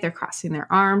away. They're crossing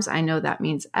their arms. I know that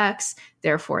means X,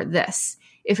 therefore this.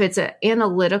 If it's an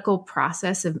analytical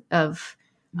process of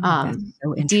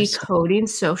so decoding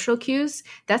social cues,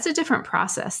 that's a different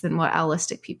process than what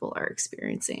allistic people are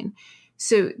experiencing.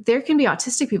 So there can be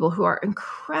autistic people who are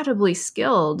incredibly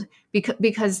skilled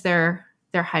because they're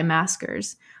high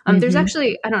maskers. There's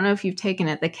actually, I don't know if you've taken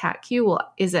it, the CAT-Q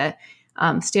is a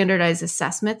standardized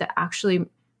assessment that actually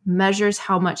measures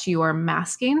how much you are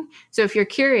masking. So if you're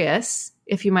curious,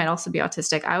 if you might also be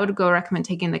autistic, I would recommend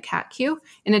taking the CAT-Q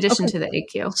in addition to the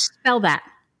AQ. Spell that.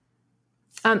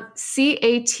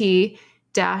 CAT-Q.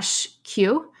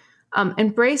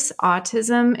 Embrace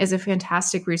Autism is a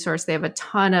fantastic resource. They have a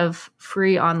ton of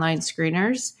free online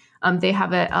screeners. They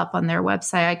have it up on their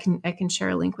website. I can share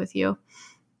a link with you.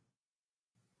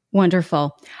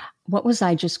 Wonderful. What was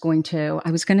I just going to?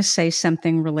 I was going to say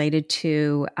something related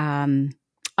to.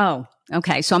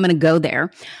 Okay. So I'm going to go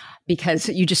there because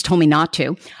you just told me not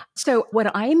to. So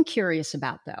what I am curious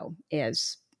about though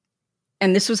is,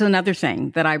 and this was another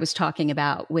thing that I was talking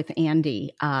about with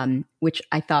Andy, which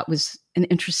I thought was an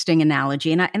interesting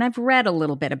analogy. And I've read a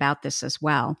little bit about this as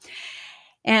well.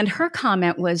 And her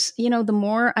comment was, the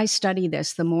more I study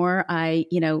this, the more I,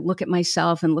 look at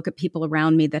myself and look at people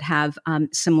around me that have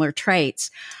similar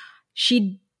traits.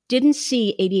 She didn't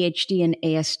see ADHD and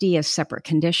ASD as separate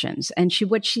conditions. And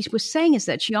what she was saying is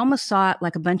that she almost saw it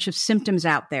like a bunch of symptoms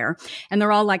out there, and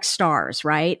they're all like stars,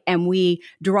 right? And we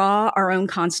draw our own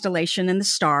constellation in the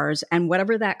stars, and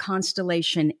whatever that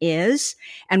constellation is,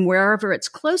 and wherever it's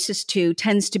closest to,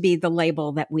 tends to be the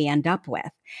label that we end up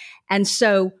with. And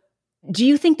so, do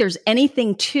you think there's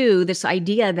anything to this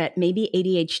idea that maybe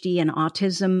ADHD and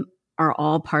autism are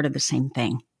all part of the same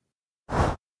thing?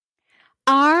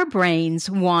 Our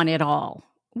brains want it all.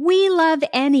 We love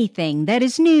anything that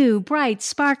is new, bright,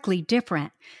 sparkly,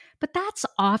 different. But that's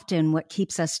often what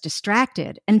keeps us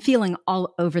distracted and feeling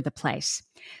all over the place.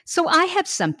 So I have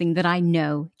something that I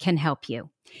know can help you.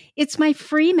 It's my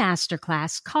free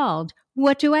masterclass called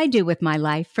What Do I Do with My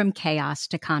Life from Chaos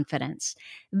to Confidence?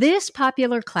 This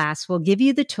popular class will give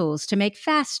you the tools to make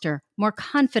faster, more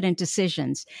confident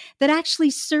decisions that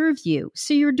actually serve you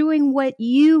so you're doing what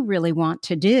you really want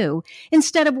to do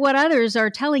instead of what others are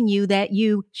telling you that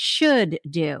you should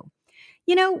do.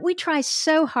 We try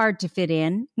so hard to fit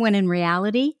in when in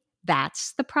reality,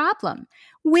 that's the problem.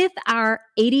 With our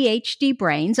ADHD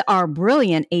brains, our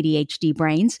brilliant ADHD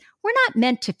brains, we're not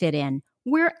meant to fit in.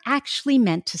 We're actually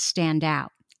meant to stand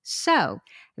out. So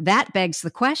that begs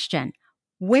the question,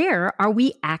 where are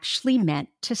we actually meant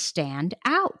to stand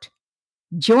out?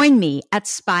 Join me at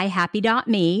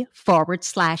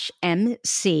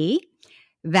spyhappy.me/MC.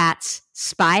 That's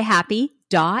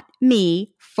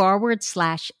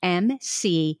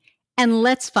spyhappy.me/MC. And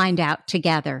let's find out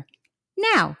together.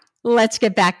 Now, let's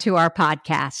get back to our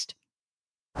podcast.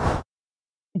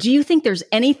 Do you think there's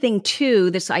anything to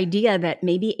this idea that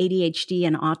maybe ADHD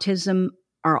and autism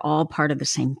are all part of the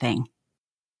same thing?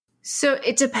 So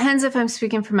it depends if I'm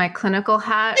speaking from my clinical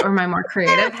hat or my more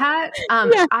creative hat.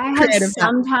 I have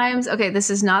sometimes, this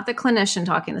is not the clinician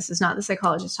talking. This is not the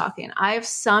psychologist talking. I have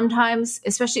sometimes,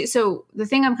 especially, so the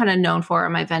thing I'm kind of known for are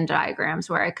my Venn diagrams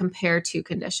where I compare two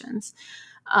conditions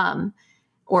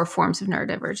or forms of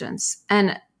neurodivergence.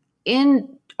 And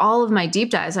in all of my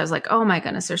deep dives, I was like, oh my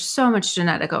goodness, there's so much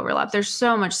genetic overlap. There's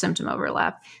so much symptom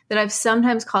overlap that I've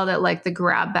sometimes called it like the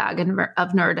grab bag of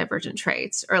neurodivergent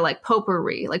traits, or like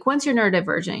potpourri. Like once you're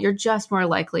neurodivergent, you're just more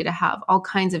likely to have all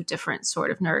kinds of different sort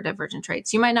of neurodivergent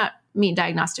traits. You might not meet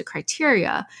diagnostic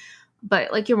criteria,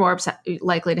 but like you're more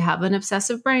likely to have an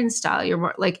obsessive brain style. You're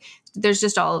more like, there's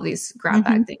just all of these grab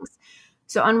bag things.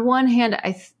 So on one hand,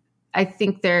 I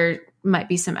think there might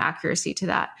be some accuracy to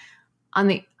that. On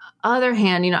the other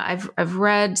hand, I've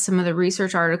read some of the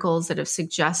research articles that have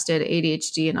suggested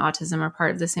ADHD and autism are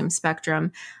part of the same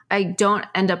spectrum. I don't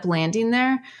end up landing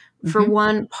there. For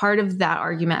one, part of that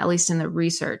argument, at least in the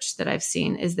research that I've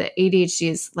seen, is that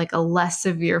ADHD is like a less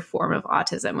severe form of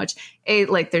autism, which A,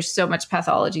 like there's so much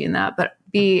pathology in that, but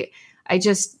B, I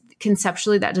just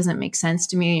conceptually that doesn't make sense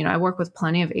to me. I work with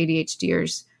plenty of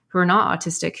ADHDers who are not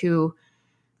autistic who,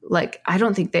 like, I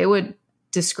don't think they would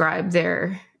describe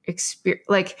their experience.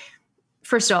 Like,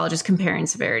 first of all, just comparing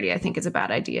severity, I think is a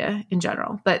bad idea in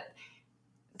general, but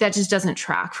that just doesn't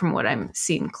track from what I'm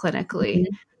seeing clinically.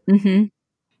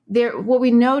 what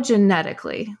we know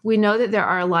genetically, we know that there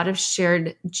are a lot of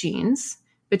shared genes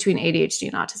between ADHD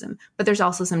and autism, but there's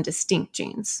also some distinct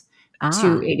genes to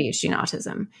ADHD and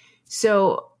autism.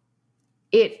 So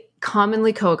it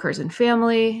commonly co-occurs in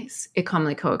families. It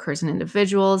commonly co-occurs in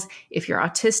individuals. If you're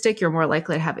autistic, you're more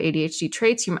likely to have ADHD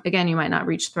traits. You might not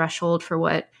reach threshold for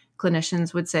what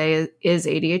clinicians would say is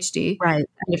ADHD. Right.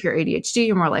 And if you're ADHD,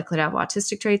 you're more likely to have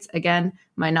autistic traits. Again,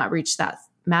 might not reach that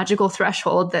magical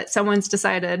threshold that someone's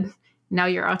decided now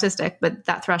you're autistic, but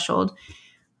that threshold.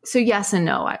 So yes and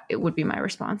no, it would be my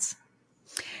response.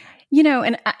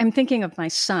 And I'm thinking of my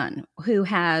son who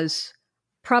has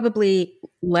probably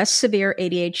less severe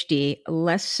ADHD,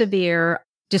 less severe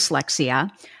dyslexia,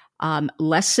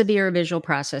 less severe visual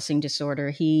processing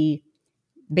disorder. He,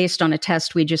 based on a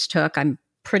test we just took, I'm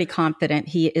pretty confident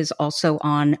he is also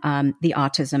on the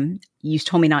autism. You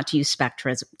told me not to use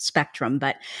spectrum,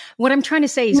 but what I'm trying to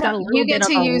say, he's got a little bit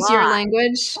of You get to use your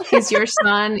language. He's your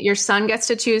son. Your son gets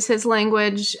to choose his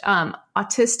language.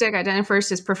 Autistic, identity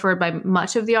first, is preferred by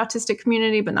much of the autistic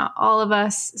community, but not all of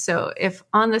us. So if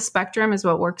on the spectrum is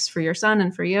what works for your son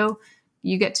and for you,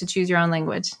 you get to choose your own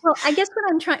language. Well, I guess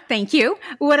thank you.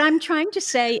 What I'm trying to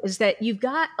say is that you've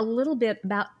got a little bit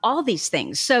about all these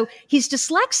things. So he's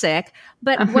dyslexic,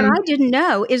 but what I didn't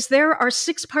know is there are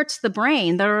 6 parts of the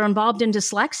brain that are involved in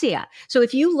dyslexia. So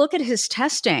if you look at his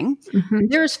testing,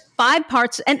 there's 5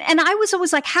 parts. And I was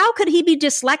always like, how could he be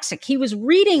dyslexic? He was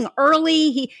reading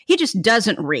early. He just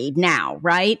doesn't read now,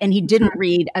 right? And he didn't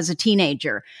read as a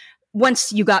teenager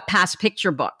once you got past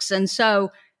picture books. And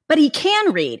so, but he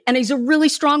can read and he's a really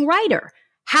strong writer.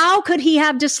 How could he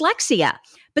have dyslexia?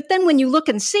 But then when you look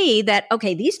and see that,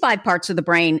 okay, these 5 parts of the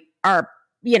brain are,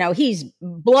 he's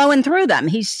blowing through them.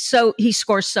 He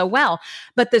scores so well.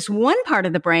 But this one part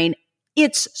of the brain,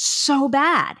 it's so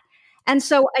bad. And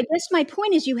so I guess my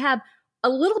point is you have a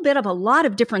little bit of a lot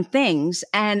of different things.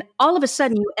 And all of a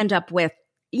sudden you end up with,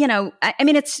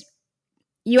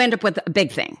 you end up with a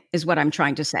big thing is what I'm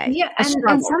trying to say. Yeah. And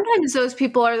sometimes those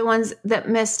people are the ones that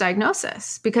miss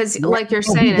diagnosis because like you're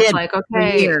saying, it's like,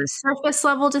 okay, surface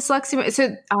level dyslexia.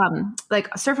 So like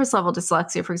surface level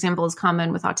dyslexia, for example, is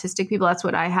common with autistic people. That's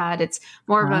what I had. It's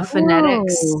more of a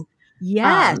phonetics.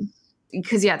 Yes.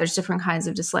 Because there's different kinds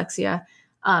of dyslexia.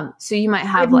 So you might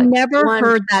have I've never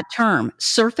heard that term,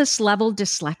 surface level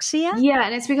dyslexia. Yeah.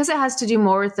 And it's because it has to do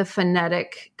more with the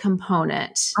phonetic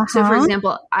component. So for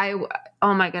example,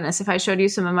 oh my goodness, if I showed you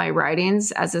some of my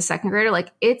writings as a second grader,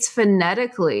 like it's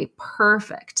phonetically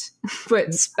perfect,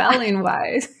 but spelling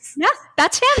wise. Yeah,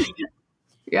 that's him.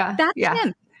 Yeah. That's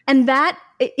him. And that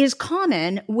is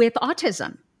common with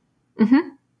autism. Mm-hmm.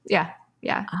 Yeah.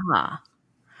 Yeah.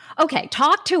 Okay.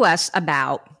 Talk to us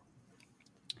about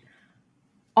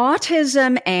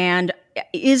autism and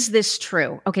is this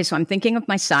true? Okay, so I'm thinking of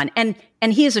my son and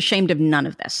he is ashamed of none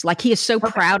of this. Like he is so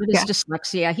proud of his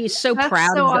dyslexia. He's so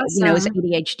proud of his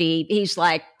ADHD. He's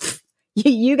like,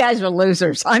 you guys are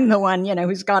losers. I'm the one,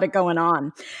 who's got it going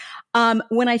on.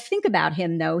 When I think about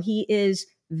him though, he is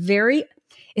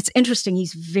it's interesting.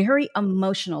 He's very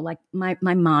emotional. Like my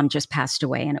mom just passed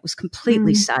away and it was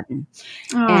completely sudden.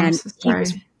 And he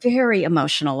was very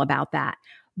emotional about that.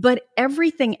 But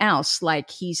everything else, like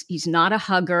he's not a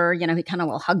hugger, he kind of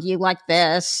will hug you like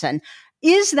this. And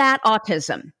is that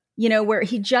autism, where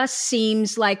he just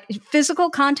seems like physical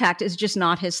contact is just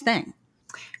not his thing?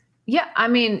 Yeah.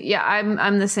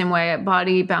 I'm the same way.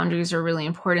 Body boundaries are really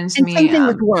important to me. Same thing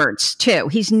with words too.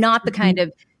 He's not the kind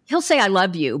of, he'll say, I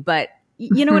love you, but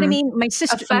you know what I mean? My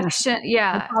sister. Affection.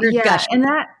 Yeah. And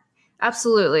that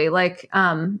absolutely like,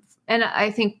 and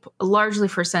I think largely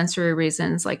for sensory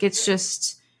reasons, like it's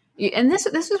just, and this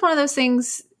was one of those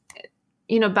things,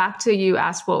 back to you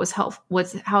asked what was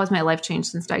how has my life changed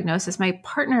since diagnosis? My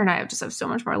partner and I have so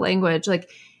much more language. Like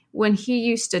when he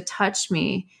used to touch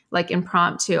me, like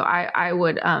impromptu, I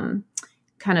would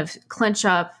kind of clench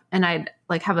up and I'd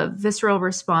like have a visceral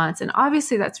response. And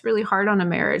obviously that's really hard on a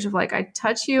marriage of like, I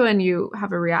touch you and you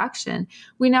have a reaction.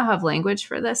 We now have language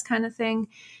for this kind of thing,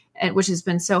 and which has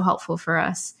been so helpful for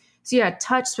us. So yeah,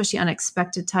 touch, especially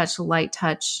unexpected touch, light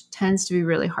touch, tends to be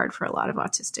really hard for a lot of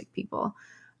autistic people.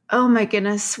 Oh my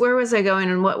goodness, where was I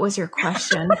going and what was your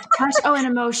question? Touch, and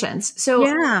emotions. So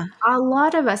a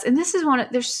lot of us, and this is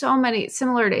there's so many,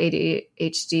 similar to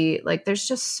ADHD, like there's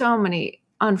just so many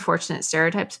unfortunate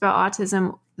stereotypes about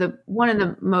autism. One of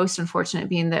the most unfortunate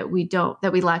being that we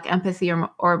lack empathy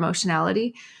or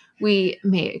emotionality. We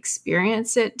may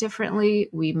experience it differently.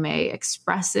 We may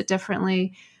express it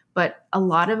differently. But a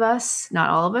lot of us, not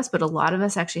all of us, but a lot of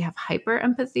us actually have hyper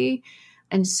empathy.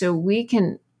 And so we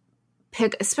can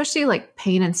pick, especially like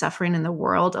pain and suffering in the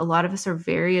world, a lot of us are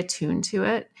very attuned to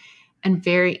it. and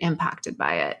very impacted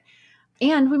by it.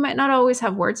 And we might not always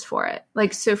have words for it.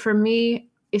 Like, so for me,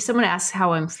 if someone asks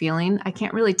how I'm feeling, I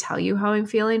can't really tell you how I'm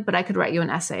feeling, but I could write you an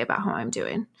essay about how I'm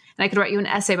doing. And I could write you an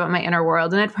essay about my inner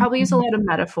world. And I'd probably use a lot of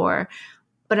metaphor,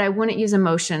 but I wouldn't use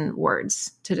emotion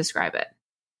words to describe it.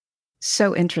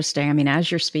 So interesting. I mean, as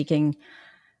you're speaking,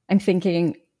 I'm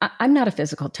thinking, I'm not a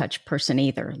physical touch person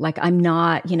either. Like, I'm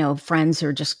not, friends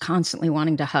are just constantly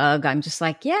wanting to hug. I'm just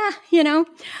like, yeah,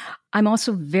 I'm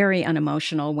also very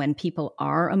unemotional when people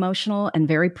are emotional, and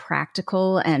very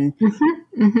practical and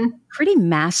pretty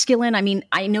masculine. I mean,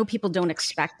 I know people don't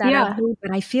expect that of me,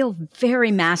 but I feel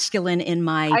very masculine in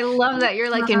my... I love that. You're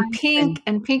like in pink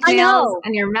and pink nails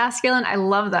and you're masculine. I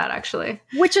love that, actually.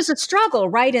 Which is a struggle,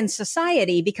 right, in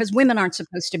society, because women aren't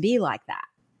supposed to be like that.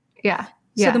 Yeah.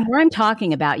 So the more I'm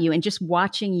talking about you and just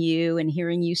watching you and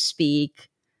hearing you speak,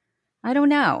 I don't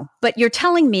know, but you're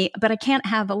telling me, but I can't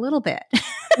have a little bit.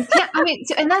 Yeah, I mean,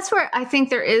 and that's where I think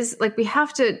there is, like, we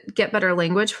have to get better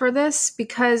language for this,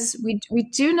 because we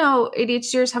do know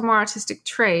ADHDers have more autistic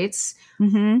traits.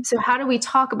 So how do we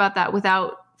talk about that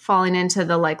without falling into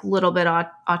the like little bit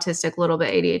autistic, little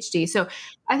bit ADHD? So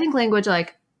I think language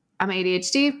like, I'm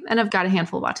ADHD and I've got a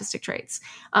handful of autistic traits.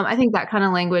 I think that kind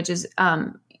of language is,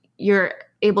 you're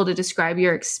able to describe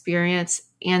your experience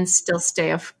and still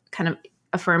stay kind of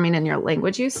affirming in your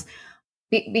language use.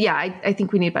 Yeah, I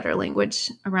think we need better language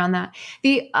around that.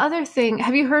 The other thing,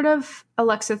 have you heard of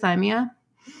alexithymia?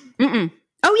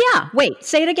 Oh, yeah. Wait,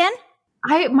 say it again.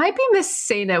 I might be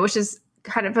missaying it, which is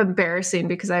kind of embarrassing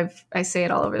because I say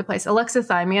it all over the place.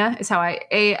 Alexithymia is how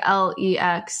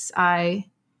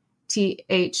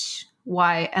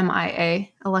ALEXITHYMIA,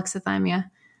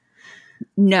 alexithymia.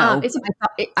 No,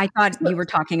 I thought you were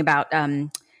talking about,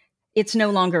 it's no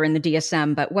longer in the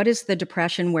DSM, but what is the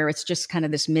depression where it's just kind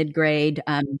of this mid-grade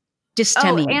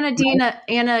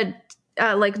dysthymia?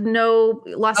 Like no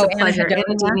loss of pleasure,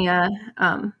 anhedonia.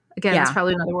 Again, that's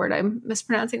probably another word I'm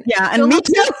mispronouncing. Yeah, and me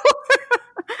too.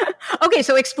 Okay,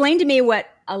 so explain to me what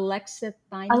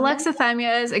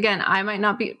alexithymia is. Again, I might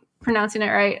not be pronouncing it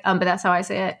right, but that's how I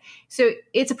say it. So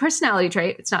it's a personality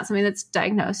trait. It's not something that's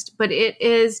diagnosed, but it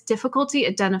is difficulty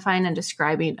identifying and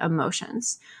describing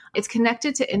emotions. It's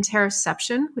connected to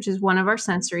interoception, which is one of our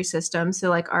sensory systems. So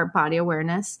like our body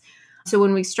awareness. So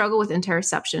when we struggle with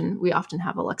interoception, we often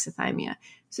have alexithymia.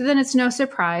 So then it's no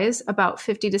surprise about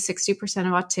 50 to 60%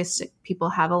 of autistic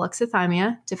people have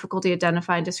alexithymia, difficulty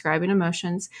identifying, describing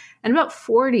emotions, and about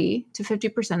 40 to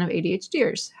 50% of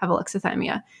ADHDers have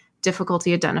alexithymia,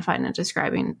 difficulty identifying and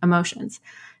describing emotions.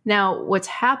 Now, what's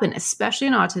happened, especially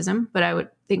in autism, but I would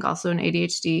think also in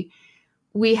ADHD,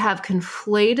 we have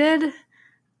conflated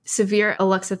severe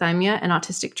alexithymia and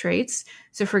autistic traits.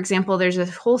 So for example, there's a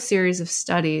whole series of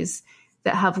studies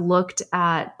that have looked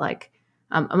at like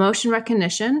emotion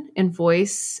recognition in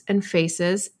voice and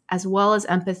faces, as well as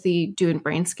empathy doing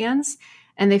brain scans.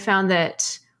 And they found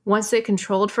that once they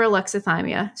controlled for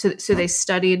alexithymia, so they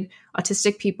studied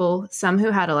autistic people, some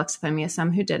who had alexithymia,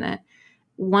 some who didn't.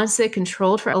 Once they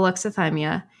controlled for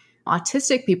alexithymia,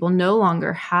 autistic people no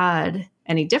longer had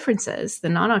any differences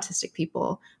than non-autistic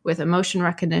people with emotion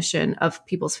recognition of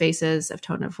people's faces, of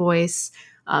tone of voice,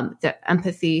 the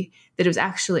empathy, that it was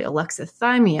actually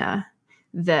alexithymia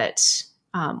that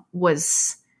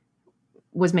was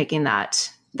making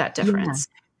that difference.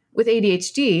 Yeah. With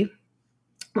ADHD,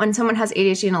 when someone has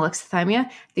ADHD and alexithymia,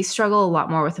 they struggle a lot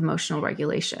more with emotional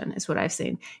regulation, is what I've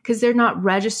seen, because they're not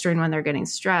registering when they're getting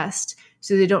stressed.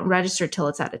 So they don't register till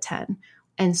it's at a 10.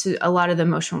 And so a lot of the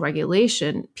emotional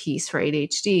regulation piece for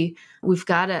ADHD, we've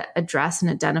got to address and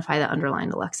identify the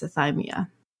underlying alexithymia.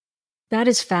 That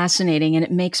is fascinating, and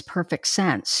it makes perfect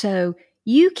sense. So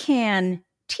you can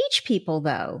teach people,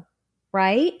 though,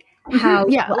 right? How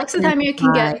alexithymia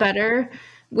can get better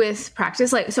with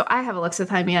practice. Like, so I have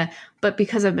alexithymia, but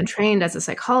because I've been trained as a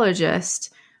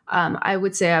psychologist, I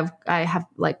would say I have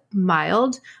like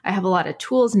mild. I have a lot of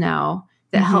tools now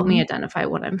that help me identify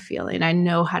what I'm feeling. I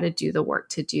know how to do the work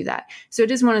to do that. So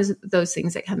it is one of those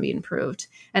things that can be improved.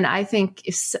 And I think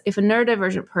if a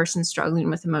neurodivergent person's struggling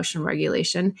with emotional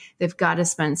regulation, they've got to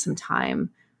spend some time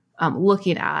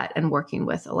looking at and working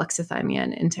with alexithymia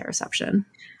and interoception.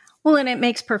 Well, and it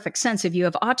makes perfect sense. If you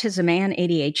have autism and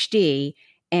ADHD,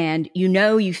 and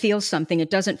you feel something, it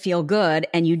doesn't feel good,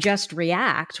 and you just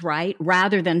react, right?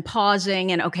 Rather than pausing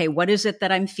and, okay, what is it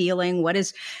that I'm feeling?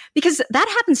 Because that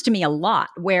happens to me a lot,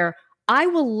 where I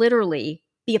will literally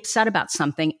be upset about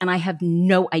something and I have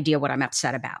no idea what I'm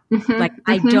upset about.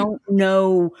 I don't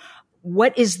know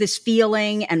what is this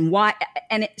feeling and why.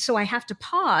 So I have to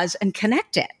pause and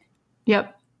connect it.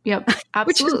 Yep.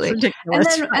 Absolutely. Which is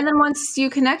ridiculous, and then once you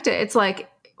connect it, it's like,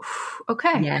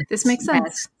 okay, this makes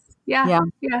sense. Yes. Yeah.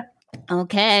 Yeah.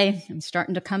 Okay. I'm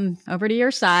starting to come over to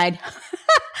your side.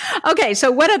 Okay.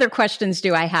 So what other questions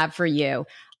do I have for you?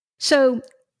 So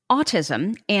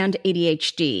autism and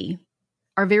ADHD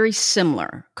are very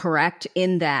similar, correct?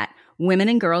 In that women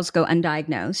and girls go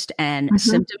undiagnosed and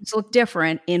symptoms look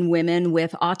different in women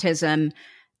with autism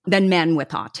than men with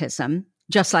autism,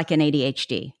 just like in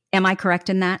ADHD. Am I correct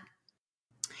in that?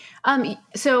 I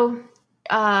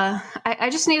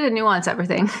just need to nuance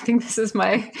everything. I think this is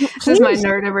my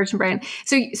neurodivergent brain.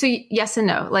 So yes and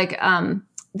no. Like,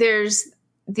 there's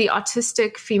the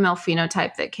autistic female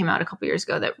phenotype that came out a couple years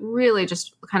ago that really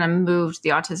just kind of moved the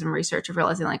autism research of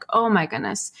realizing like, oh my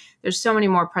goodness, there's so many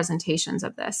more presentations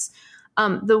of this.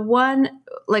 The one,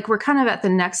 like, we're kind of at the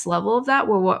next level of that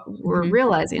where what we're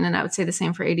realizing, and I would say the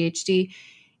same for ADHD,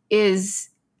 is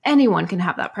anyone can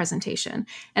have that presentation.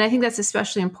 And I think that's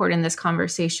especially important in this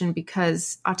conversation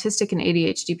because autistic and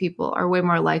ADHD people are way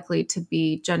more likely to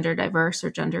be gender diverse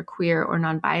or gender queer or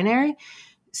non-binary.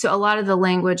 So a lot of the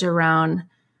language around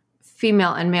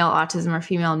female and male autism or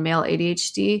female and male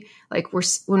ADHD, like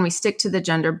when we stick to the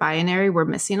gender binary, we're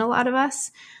missing a lot of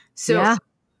us. So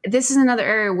this is another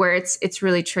area where it's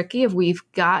really tricky. If we've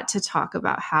got to talk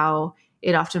about how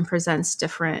it often presents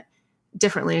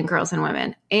differently in girls and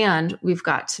women. And we've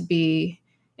got to be,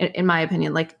 in my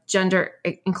opinion, like gender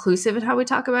inclusive in how we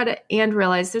talk about it and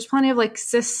realize there's plenty of like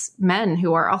cis men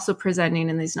who are also presenting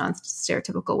in these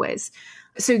non-stereotypical ways.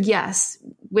 So yes,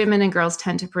 women and girls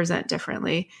tend to present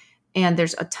differently. And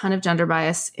there's a ton of gender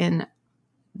bias in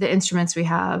the instruments we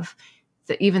have,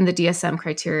 even the DSM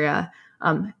criteria.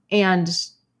 And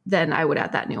then I would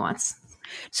add that nuance.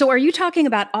 So are you talking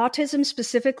about autism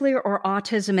specifically or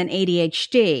autism and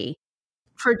ADHD?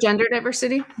 For gender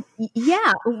diversity?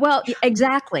 Yeah, well,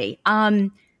 exactly.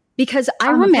 Because I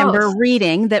remember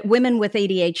reading that women with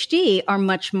ADHD are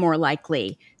much more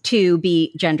likely to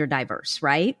be gender diverse,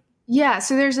 right? Yeah.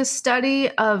 So there's a study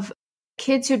of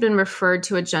kids who'd been referred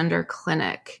to a gender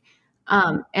clinic.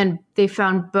 And they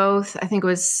found both, I think it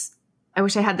was, I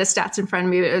wish I had the stats in front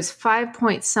of me, but it was 5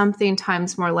 point something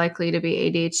times more likely to be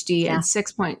ADHD and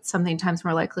 6 point something times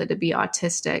more likely to be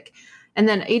autistic. And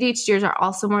then ADHDers are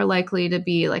also more likely to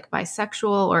be like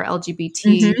bisexual or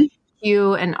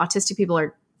LGBTQ, and autistic people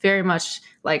are very much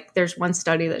like, there's one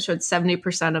study that showed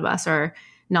 70% of us are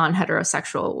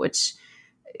non-heterosexual, which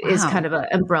is kind of an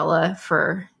umbrella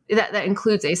for that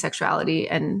includes asexuality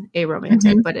and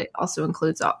aromantic, but it also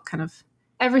includes all kind of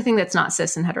everything that's not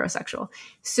cis and heterosexual.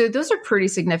 So those are pretty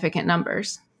significant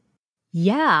numbers.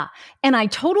 Yeah. And I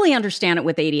totally understand it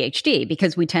with ADHD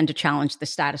because we tend to challenge the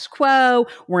status quo.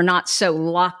 We're not so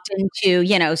locked into,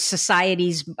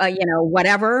 society's,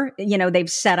 whatever, they've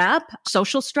set up,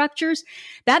 social structures.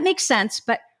 That makes sense.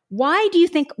 But why do you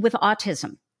think with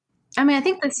autism? I mean, I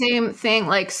think the same thing,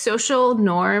 like social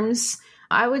norms,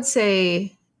 I would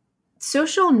say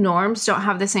social norms don't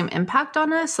have the same impact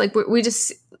on us. Like we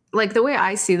just, like the way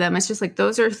I see them, it's just like,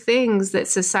 those are things that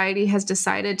society has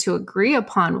decided to agree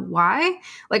upon. Why?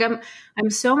 Like I'm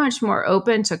so much more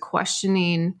open to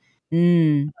questioning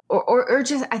or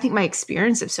just, I think my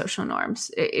experience of social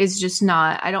norms is just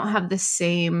not, I don't have the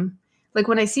same, like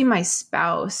when I see my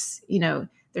spouse,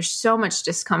 there's so much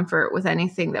discomfort with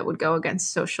anything that would go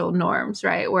against social norms,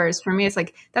 right? Whereas for me, it's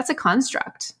like, that's a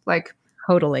construct, like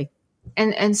totally.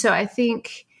 And so I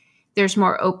think there's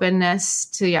more openness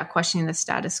to, questioning the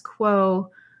status quo.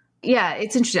 Yeah,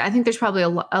 it's interesting. I think there's probably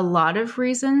a lot of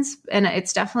reasons, and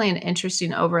it's definitely an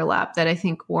interesting overlap that I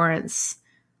think warrants,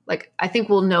 like, I think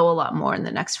we'll know a lot more in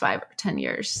the next 5 or 10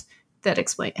 years that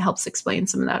helps explain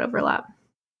some of that overlap.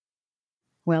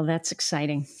 Well, that's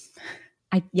exciting.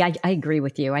 I agree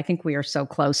with you. I think we are so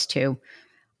close to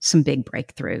some big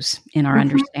breakthroughs in our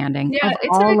understanding. Yeah,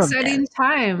 it's an exciting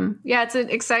time. Yeah, it's an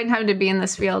exciting time to be in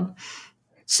this field.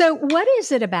 So what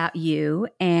is it about you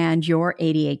and your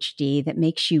ADHD that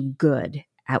makes you good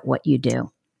at what you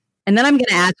do? And then I'm going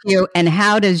to ask you, and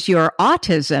how does your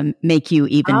autism make you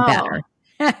even better?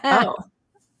 I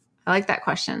like that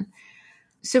question.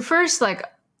 So first, like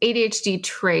ADHD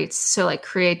traits, so like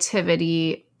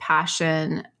creativity,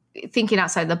 passion, thinking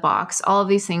outside the box, all of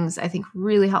these things I think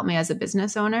really help me as a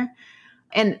business owner.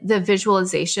 And the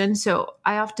visualization. So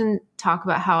I often talk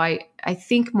about how I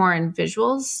think more in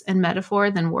visuals and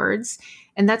metaphor than words.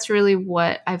 And that's really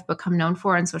what I've become known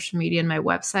for on social media and my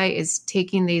website, is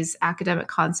taking these academic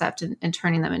concepts and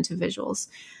turning them into visuals.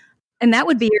 And that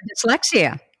would be your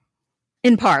dyslexia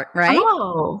in part, right?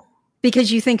 Oh,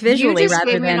 because you think visually you just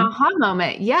rather gave than me an aha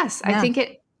moment. Yes. Yeah. I think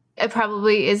it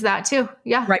probably is that too.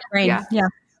 Yeah. Right brain. Yeah.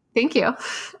 Thank you.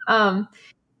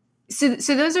 So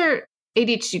those are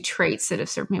ADHD traits that have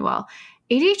served me well.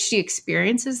 ADHD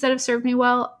experiences that have served me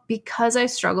well because I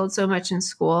struggled so much in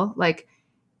school. Like,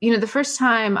 the first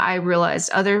time I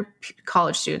realized other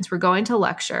college students were going to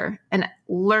lecture and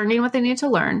learning what they needed to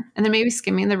learn, and then maybe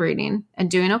skimming the reading and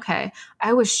doing okay,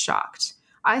 I was shocked.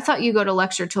 I thought you go to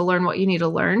lecture to learn what you need to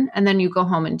learn, and then you go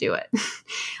home and do it.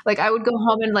 Like, I would go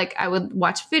home and I would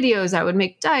watch videos, I would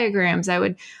make diagrams, I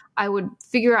would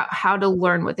figure out how to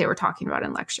learn what they were talking about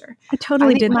in lecture. I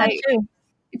totally did that too.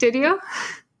 Did you?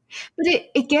 But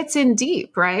it gets in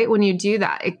deep, right? When you do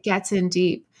that, it gets in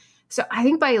deep. So I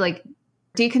think by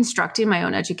deconstructing my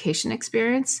own education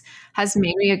experience has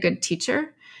made me a good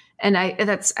teacher. And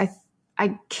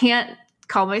I can't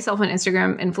call myself an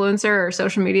Instagram influencer or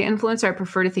social media influencer. I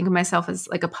prefer to think of myself as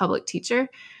a public teacher.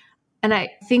 And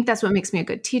I think that's what makes me a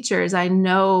good teacher is I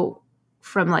know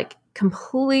from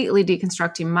completely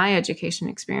deconstructing my education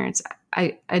experience,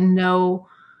 I know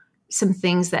some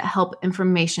things that help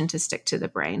information to stick to the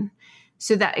brain.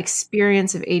 So that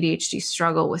experience of ADHD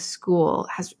struggle with school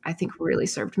has, I think, really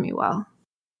served me well.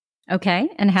 Okay.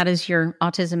 And how does your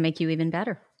autism make you even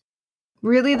better?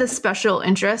 Really the special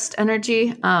interest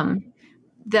energy.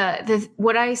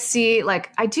 What I see,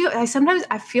 I sometimes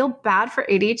feel bad for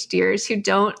ADHDers who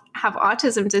don't have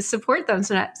autism to support them.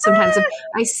 So sometimes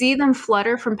I see them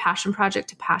flutter from passion project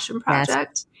to passion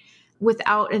project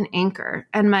without an anchor.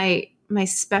 And my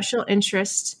special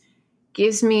interest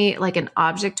gives me an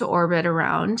object to orbit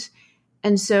around.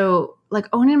 And so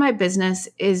owning my business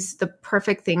is the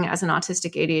perfect thing as an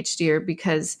autistic ADHDer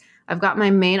because I've got my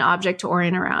main object to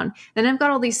orient around. Then I've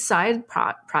got all these side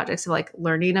projects of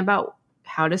learning about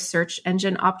how to search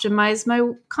engine optimize my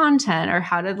content or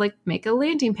how to make a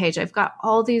landing page. I've got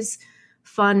all these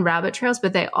fun rabbit trails,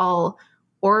 but they all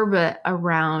orbit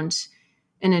around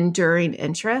an enduring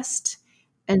interest.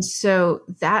 And so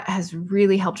that has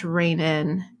really helped rein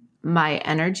in my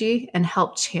energy and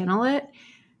help channel it.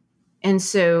 And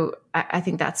so I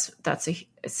think that's a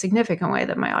significant way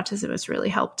that my autism has really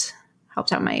helped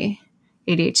out my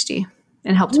ADHD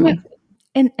and helped me.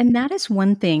 And that is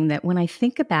one thing that when I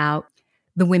think about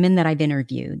the women that I've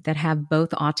interviewed that have both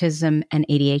autism and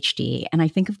ADHD, and I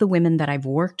think of the women that I've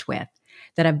worked with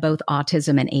that have both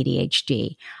autism and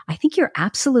ADHD, I think you're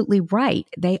absolutely right.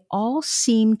 They all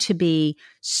seem to be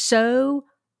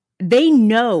they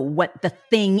know what the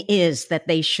thing is that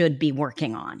they should be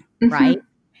working on, right?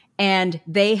 And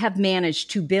they have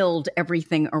managed to build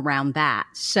everything around that.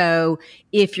 So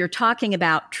if you're talking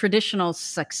about traditional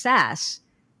success,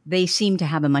 they seem to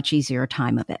have a much easier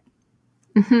time of it.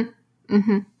 That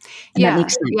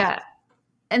makes sense. Yeah.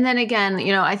 And then again,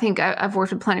 I think I've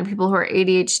worked with plenty of people who are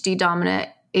ADHD dominant,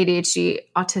 ADHD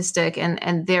autistic,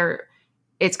 and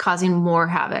it's causing more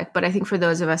havoc. But I think for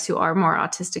those of us who are more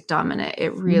autistic dominant,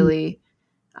 it really,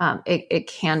 it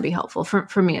can be helpful.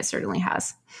 For me, it certainly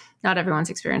has. Not everyone's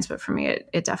experience, but for me,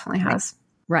 it definitely has.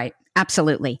 Right.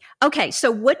 Absolutely. Okay. So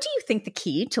what do you think the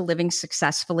key to living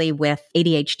successfully with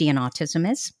ADHD and autism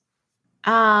is?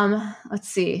 Let's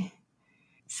see.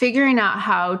 Figuring out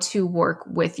how to work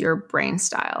with your brain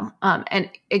style.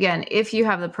 And again, if you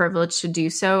have the privilege to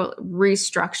do so,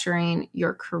 restructuring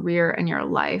your career and your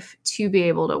life to be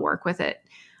able to work with it.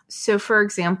 So for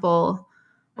example,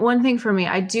 one thing for me,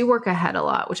 I do work ahead a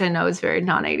lot, which I know is very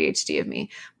non-ADHD of me,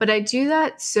 but I do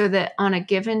that so that on a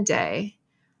given day,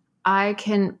 I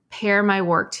can pair my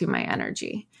work to my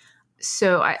energy.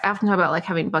 So I often talk about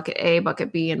having bucket A,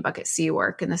 bucket B, and bucket C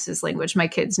work. And this is language my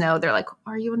kids know. They're like,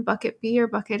 are you in bucket B or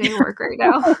bucket A work right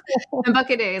now? And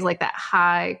bucket A is that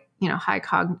high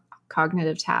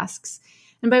cognitive tasks.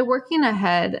 And by working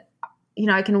ahead,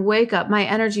 I can wake up, my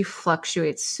energy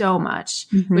fluctuates so much,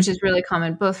 which is really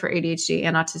common both for ADHD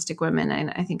and autistic women.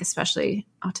 And I think especially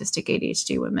autistic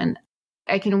ADHD women.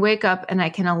 I can wake up and I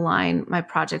can align my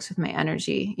projects with my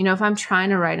energy. If I'm trying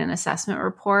to write an assessment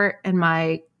report and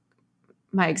my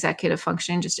executive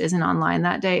function just isn't online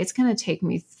that day, it's going to take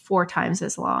me 4 times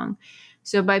as long.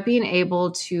 So by being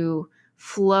able to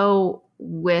flow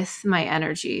with my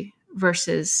energy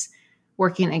versus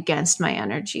working against my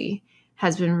energy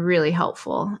has been really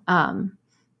helpful.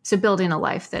 So building a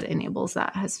life that enables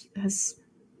that has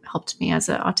helped me as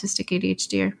an autistic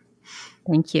ADHDer.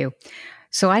 Thank you.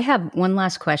 So I have one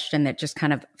last question that just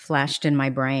kind of flashed in my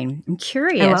brain. I'm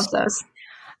curious. I love those.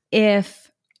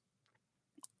 If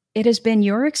it has been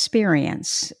your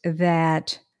experience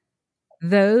that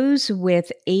those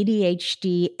with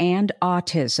ADHD and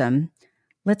autism,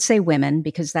 let's say women,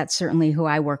 because that's certainly who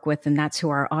I work with and that's who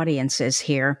our audience is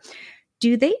here,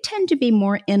 do they tend to be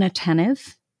more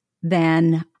inattentive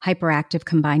than hyperactive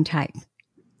combined type?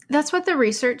 That's what the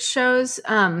research shows.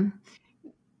 And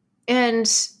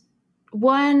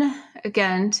one,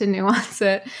 again, to nuance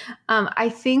it, I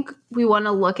think we want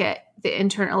to look at the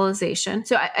internalization.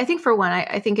 So I think for one,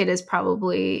 I think it is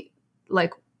probably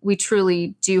like we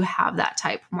truly do have that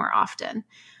type more often.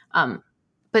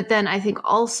 But then I think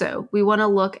also we want to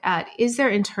look at, is there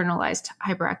internalized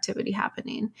hyperactivity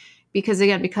happening? Because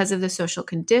again, because of the social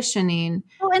conditioning.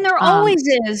 Oh, and there always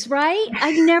is, right?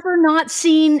 I've never not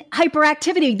seen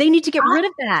hyperactivity. They need to get rid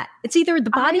of that. It's either the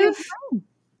body or the brain.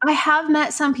 I have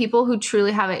met some people who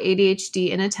truly have an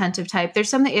ADHD inattentive type. There's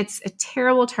something, it's a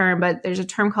terrible term, but there's a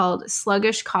term called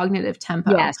sluggish cognitive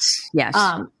tempo. Yes.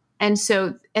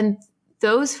 And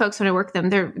those folks, when I work with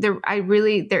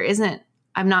them,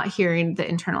 I'm not hearing the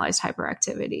internalized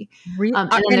hyperactivity. Really?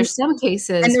 And then there's some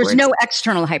cases. And there's no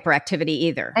external hyperactivity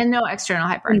either. And no external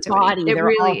hyperactivity. Body, it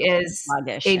really is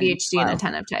ADHD and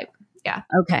attentive type. Yeah.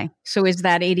 Okay. So is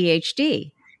that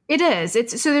ADHD? It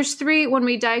is. So there's three when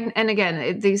we diagnose, and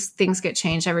again, these things get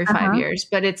changed every 5 years,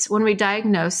 but it's when we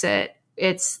diagnose it,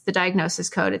 it's the diagnosis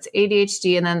code. It's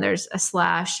ADHD, and then there's a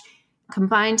 /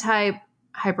 combined type,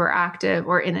 hyperactive,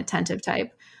 or inattentive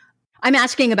type. I'm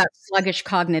asking about sluggish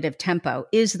cognitive tempo.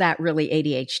 Is that really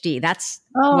ADHD? That's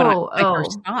what I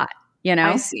first thought,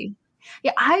 I see.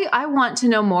 Yeah, I want to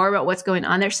know more about what's going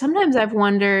on there. Sometimes I've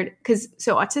wondered,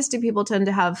 so autistic people tend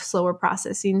to have slower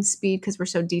processing speed because we're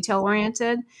so detail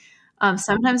oriented.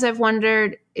 Sometimes I've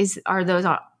wondered, are those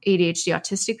ADHD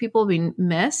autistic people being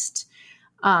missed?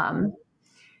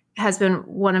 Has been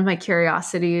one of my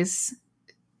curiosities.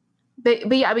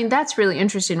 But yeah, I mean, that's really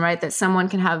interesting, right? That someone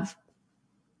can have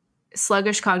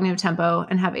sluggish cognitive tempo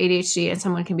and have ADHD, and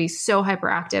someone can be so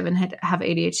hyperactive and have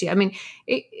ADHD. I mean,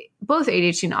 both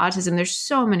ADHD and autism, there's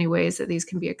so many ways that these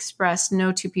can be expressed.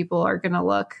 No two people are going to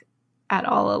look at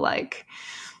all alike.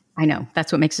 I know.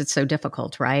 That's what makes it so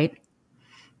difficult, right?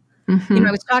 Mm-hmm.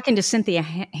 I was talking to Cynthia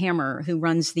Hammer, who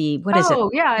runs what is it? Oh,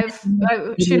 yeah.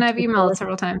 She and I've emailed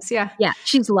several times. Yeah. Yeah.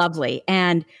 She's lovely.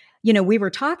 And, we were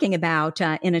talking about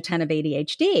inattentive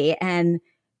ADHD, and,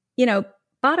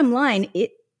 bottom line,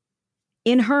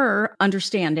 in her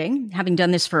understanding, having done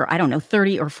this for,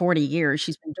 30 or 40 years,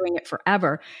 she's been doing it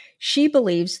forever. She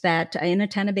believes that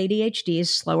inattentive ADHD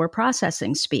is slower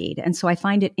processing speed. And so I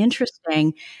find it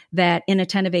interesting that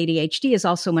inattentive ADHD is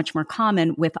also much more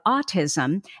common with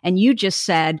autism. And you just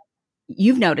said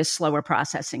you've noticed slower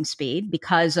processing speed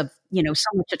because of, so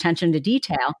much attention to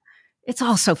detail. It's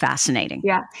also fascinating.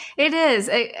 Yeah, it is.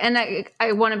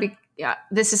 I want to be,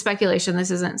 this is speculation. This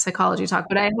isn't psychology talk,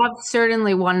 but I have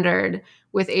certainly wondered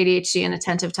with ADHD and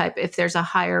attentive type if there's a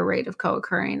higher rate of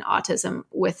co-occurring autism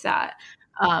with that.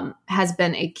 Has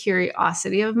been a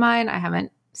curiosity of mine. I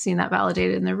haven't seen that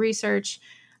validated in the research.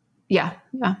 Yeah.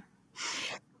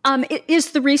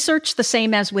 Is the research the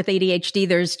same as with ADHD?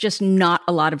 There's just not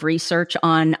a lot of research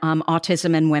on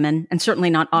autism in women, and certainly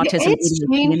not autism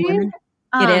in women.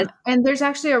 It is. And there's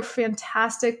actually a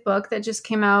fantastic book that just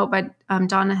came out by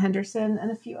Donna Henderson and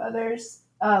a few others.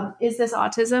 Is This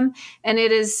Autism? And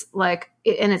it is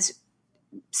and it's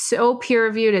so peer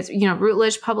reviewed. It's,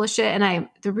 Routledge published it. And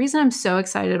the reason I'm so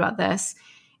excited about this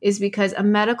is because a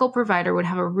medical provider would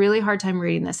have a really hard time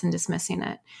reading this and dismissing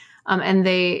it. And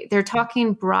they're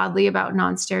talking broadly about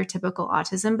non-stereotypical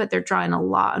autism, but they're drawing a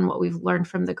lot on what we've learned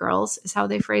from the girls is how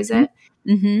they phrase it.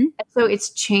 Mm-hmm. So it's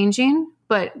changing,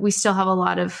 but we still have a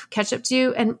lot of catch up to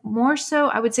do. And more so,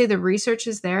 I would say the research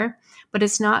is there, but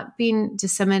it's not being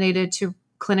disseminated to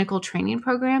clinical training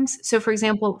programs. So for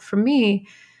example, for me,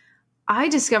 I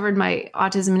discovered my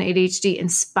autism and ADHD in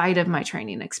spite of my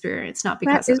training experience, not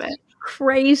because of it.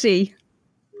 Crazy.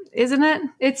 Isn't it?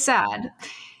 It's sad.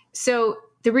 So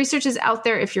the research is out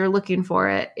there if you're looking for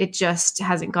it. It just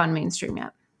hasn't gone mainstream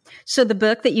yet. So the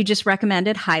book that you just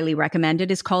recommended, highly recommended,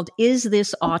 is called Is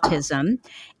This Autism?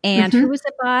 And who is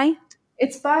it by?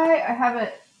 It's by, I have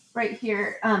it right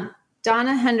here,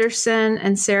 Donna Henderson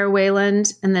and Sarah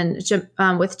Wayland, and then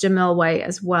with Jamil White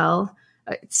as well.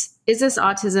 It's Is This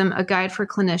Autism? A Guide for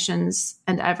Clinicians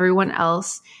and Everyone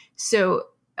Else. So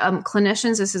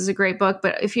clinicians, this is a great book,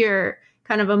 but if you're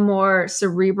kind of a more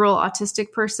cerebral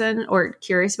autistic person or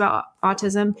curious about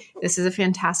autism, this is a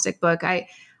fantastic book. I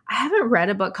haven't read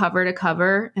a book cover to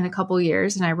cover in a couple of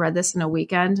years, and I read this in a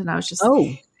weekend, and I was just,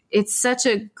 it's such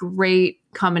a great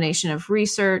combination of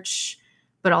research,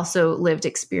 but also lived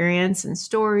experience and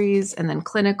stories, and then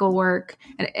clinical work.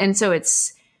 And so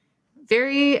it's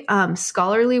very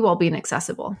scholarly while being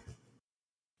accessible.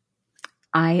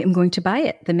 I am going to buy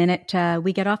it the minute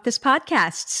we get off this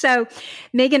podcast. So,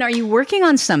 Megan, are you working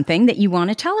on something that you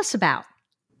want to tell us about?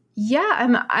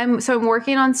 Yeah, I'm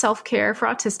working on self-care for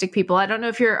autistic people. I don't know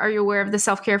if are you aware of the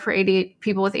self-care for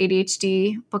people with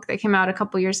ADHD book that came out a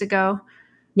couple years ago?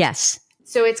 Yes.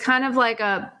 So it's kind of like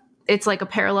it's like a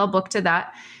parallel book to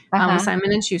that, with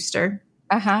Simon and Schuster.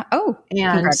 Oh,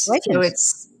 and so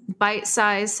it's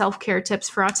bite-sized self-care tips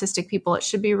for autistic people. It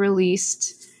should be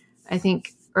released, I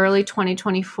think, early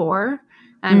 2024.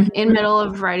 I'm in middle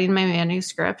of writing my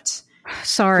manuscript.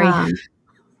 Sorry.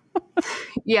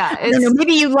 Yeah.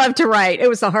 Maybe you love to write. It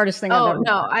was the hardest thing I've ever done.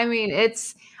 No. I mean,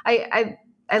 I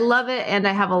love it, and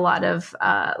I have a lot of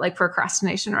like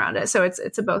procrastination around it. So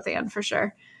it's a both and for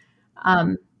sure.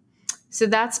 So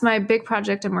that's my big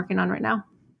project I'm working on right now.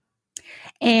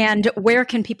 And where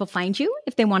can people find you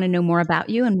if they want to know more about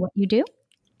you and what you do?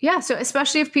 Yeah. So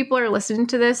especially if people are listening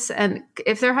to this and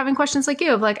if they're having questions like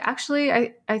you of like, actually,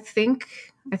 I think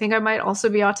I might also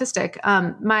be autistic.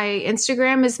 My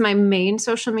Instagram is my main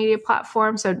social media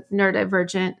platform. So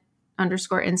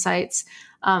neurodivergent_insights.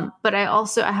 But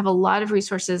I have a lot of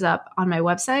resources up on my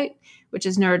website, which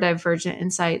is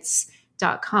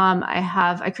neurodivergentinsights.com.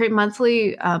 I create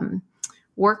monthly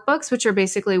workbooks, which are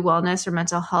basically wellness or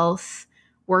mental health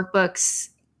workbooks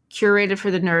curated for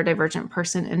the neurodivergent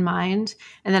person in mind.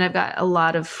 And then I've got a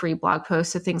lot of free blog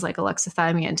posts of things like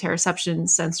alexithymia, interoception,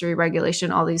 sensory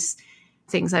regulation, all these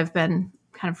things I've been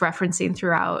kind of referencing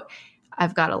throughout.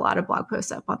 I've got a lot of blog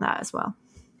posts up on that as well.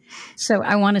 So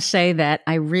I want to say that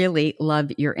I really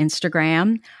love your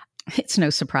Instagram. It's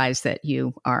no surprise that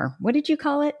you are, what did you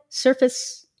call it?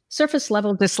 Surface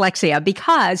level dyslexia,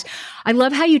 because I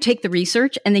love how you take the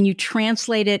research and then you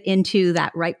translate it into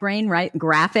that right brain, right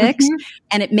graphics,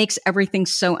 and it makes everything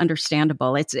so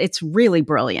understandable. It's really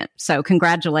brilliant. So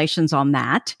congratulations on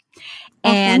that.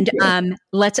 And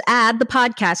let's add the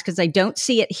podcast because I don't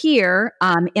see it here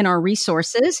in our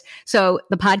resources. So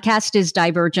the podcast is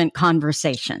Divergent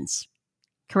Conversations,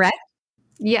 correct?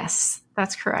 Yes,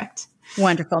 that's correct.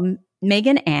 Wonderful.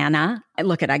 Megan, Anna,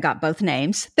 I got both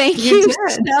names. Thank you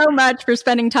so much for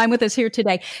spending time with us here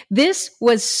today. This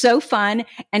was so fun.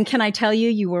 And can I tell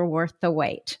you were worth the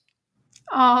wait?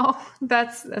 Oh,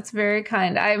 that's very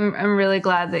kind. I'm really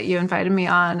glad that you invited me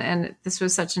on, and this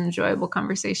was such an enjoyable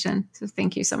conversation. So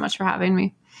thank you so much for having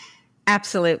me.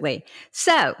 Absolutely.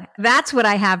 So that's what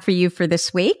I have for you for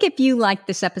this week. If you liked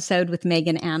this episode with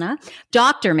Megan Anna,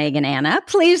 Dr. Megan Anna,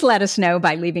 please let us know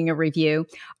by leaving a review.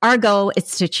 Our goal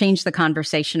is to change the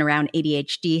conversation around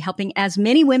ADHD, helping as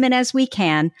many women as we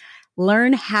can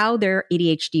learn how their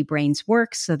ADHD brains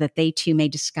work so that they too may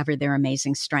discover their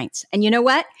amazing strengths. And you know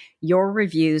what? Your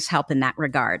reviews help in that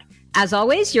regard. As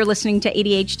always, you're listening to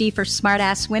ADHD for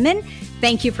Smartass Women.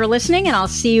 Thank you for listening, and I'll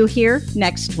see you here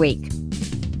next week.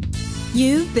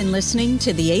 You've been listening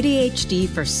to the ADHD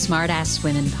for Smartass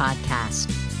Women podcast.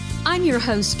 I'm your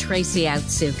host, Tracy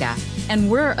Otsuka,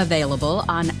 and we're available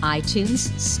on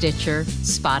iTunes, Stitcher,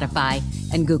 Spotify,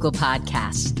 and Google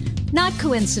Podcasts. Not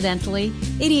coincidentally,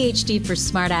 ADHD for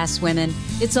Smartass Women,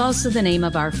 it's also the name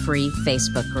of our free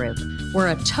Facebook group. We're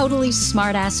a totally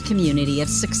smartass community of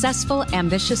successful,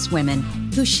 ambitious women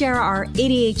who share our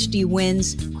ADHD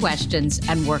wins, questions,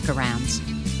 and workarounds.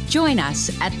 Join us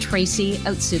at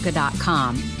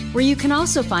tracyotsuka.com, where you can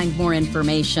also find more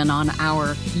information on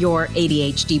our Your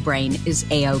ADHD Brain is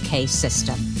A-OK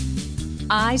system.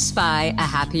 I spy a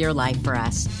happier life for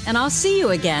us, and I'll see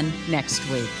you again next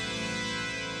week.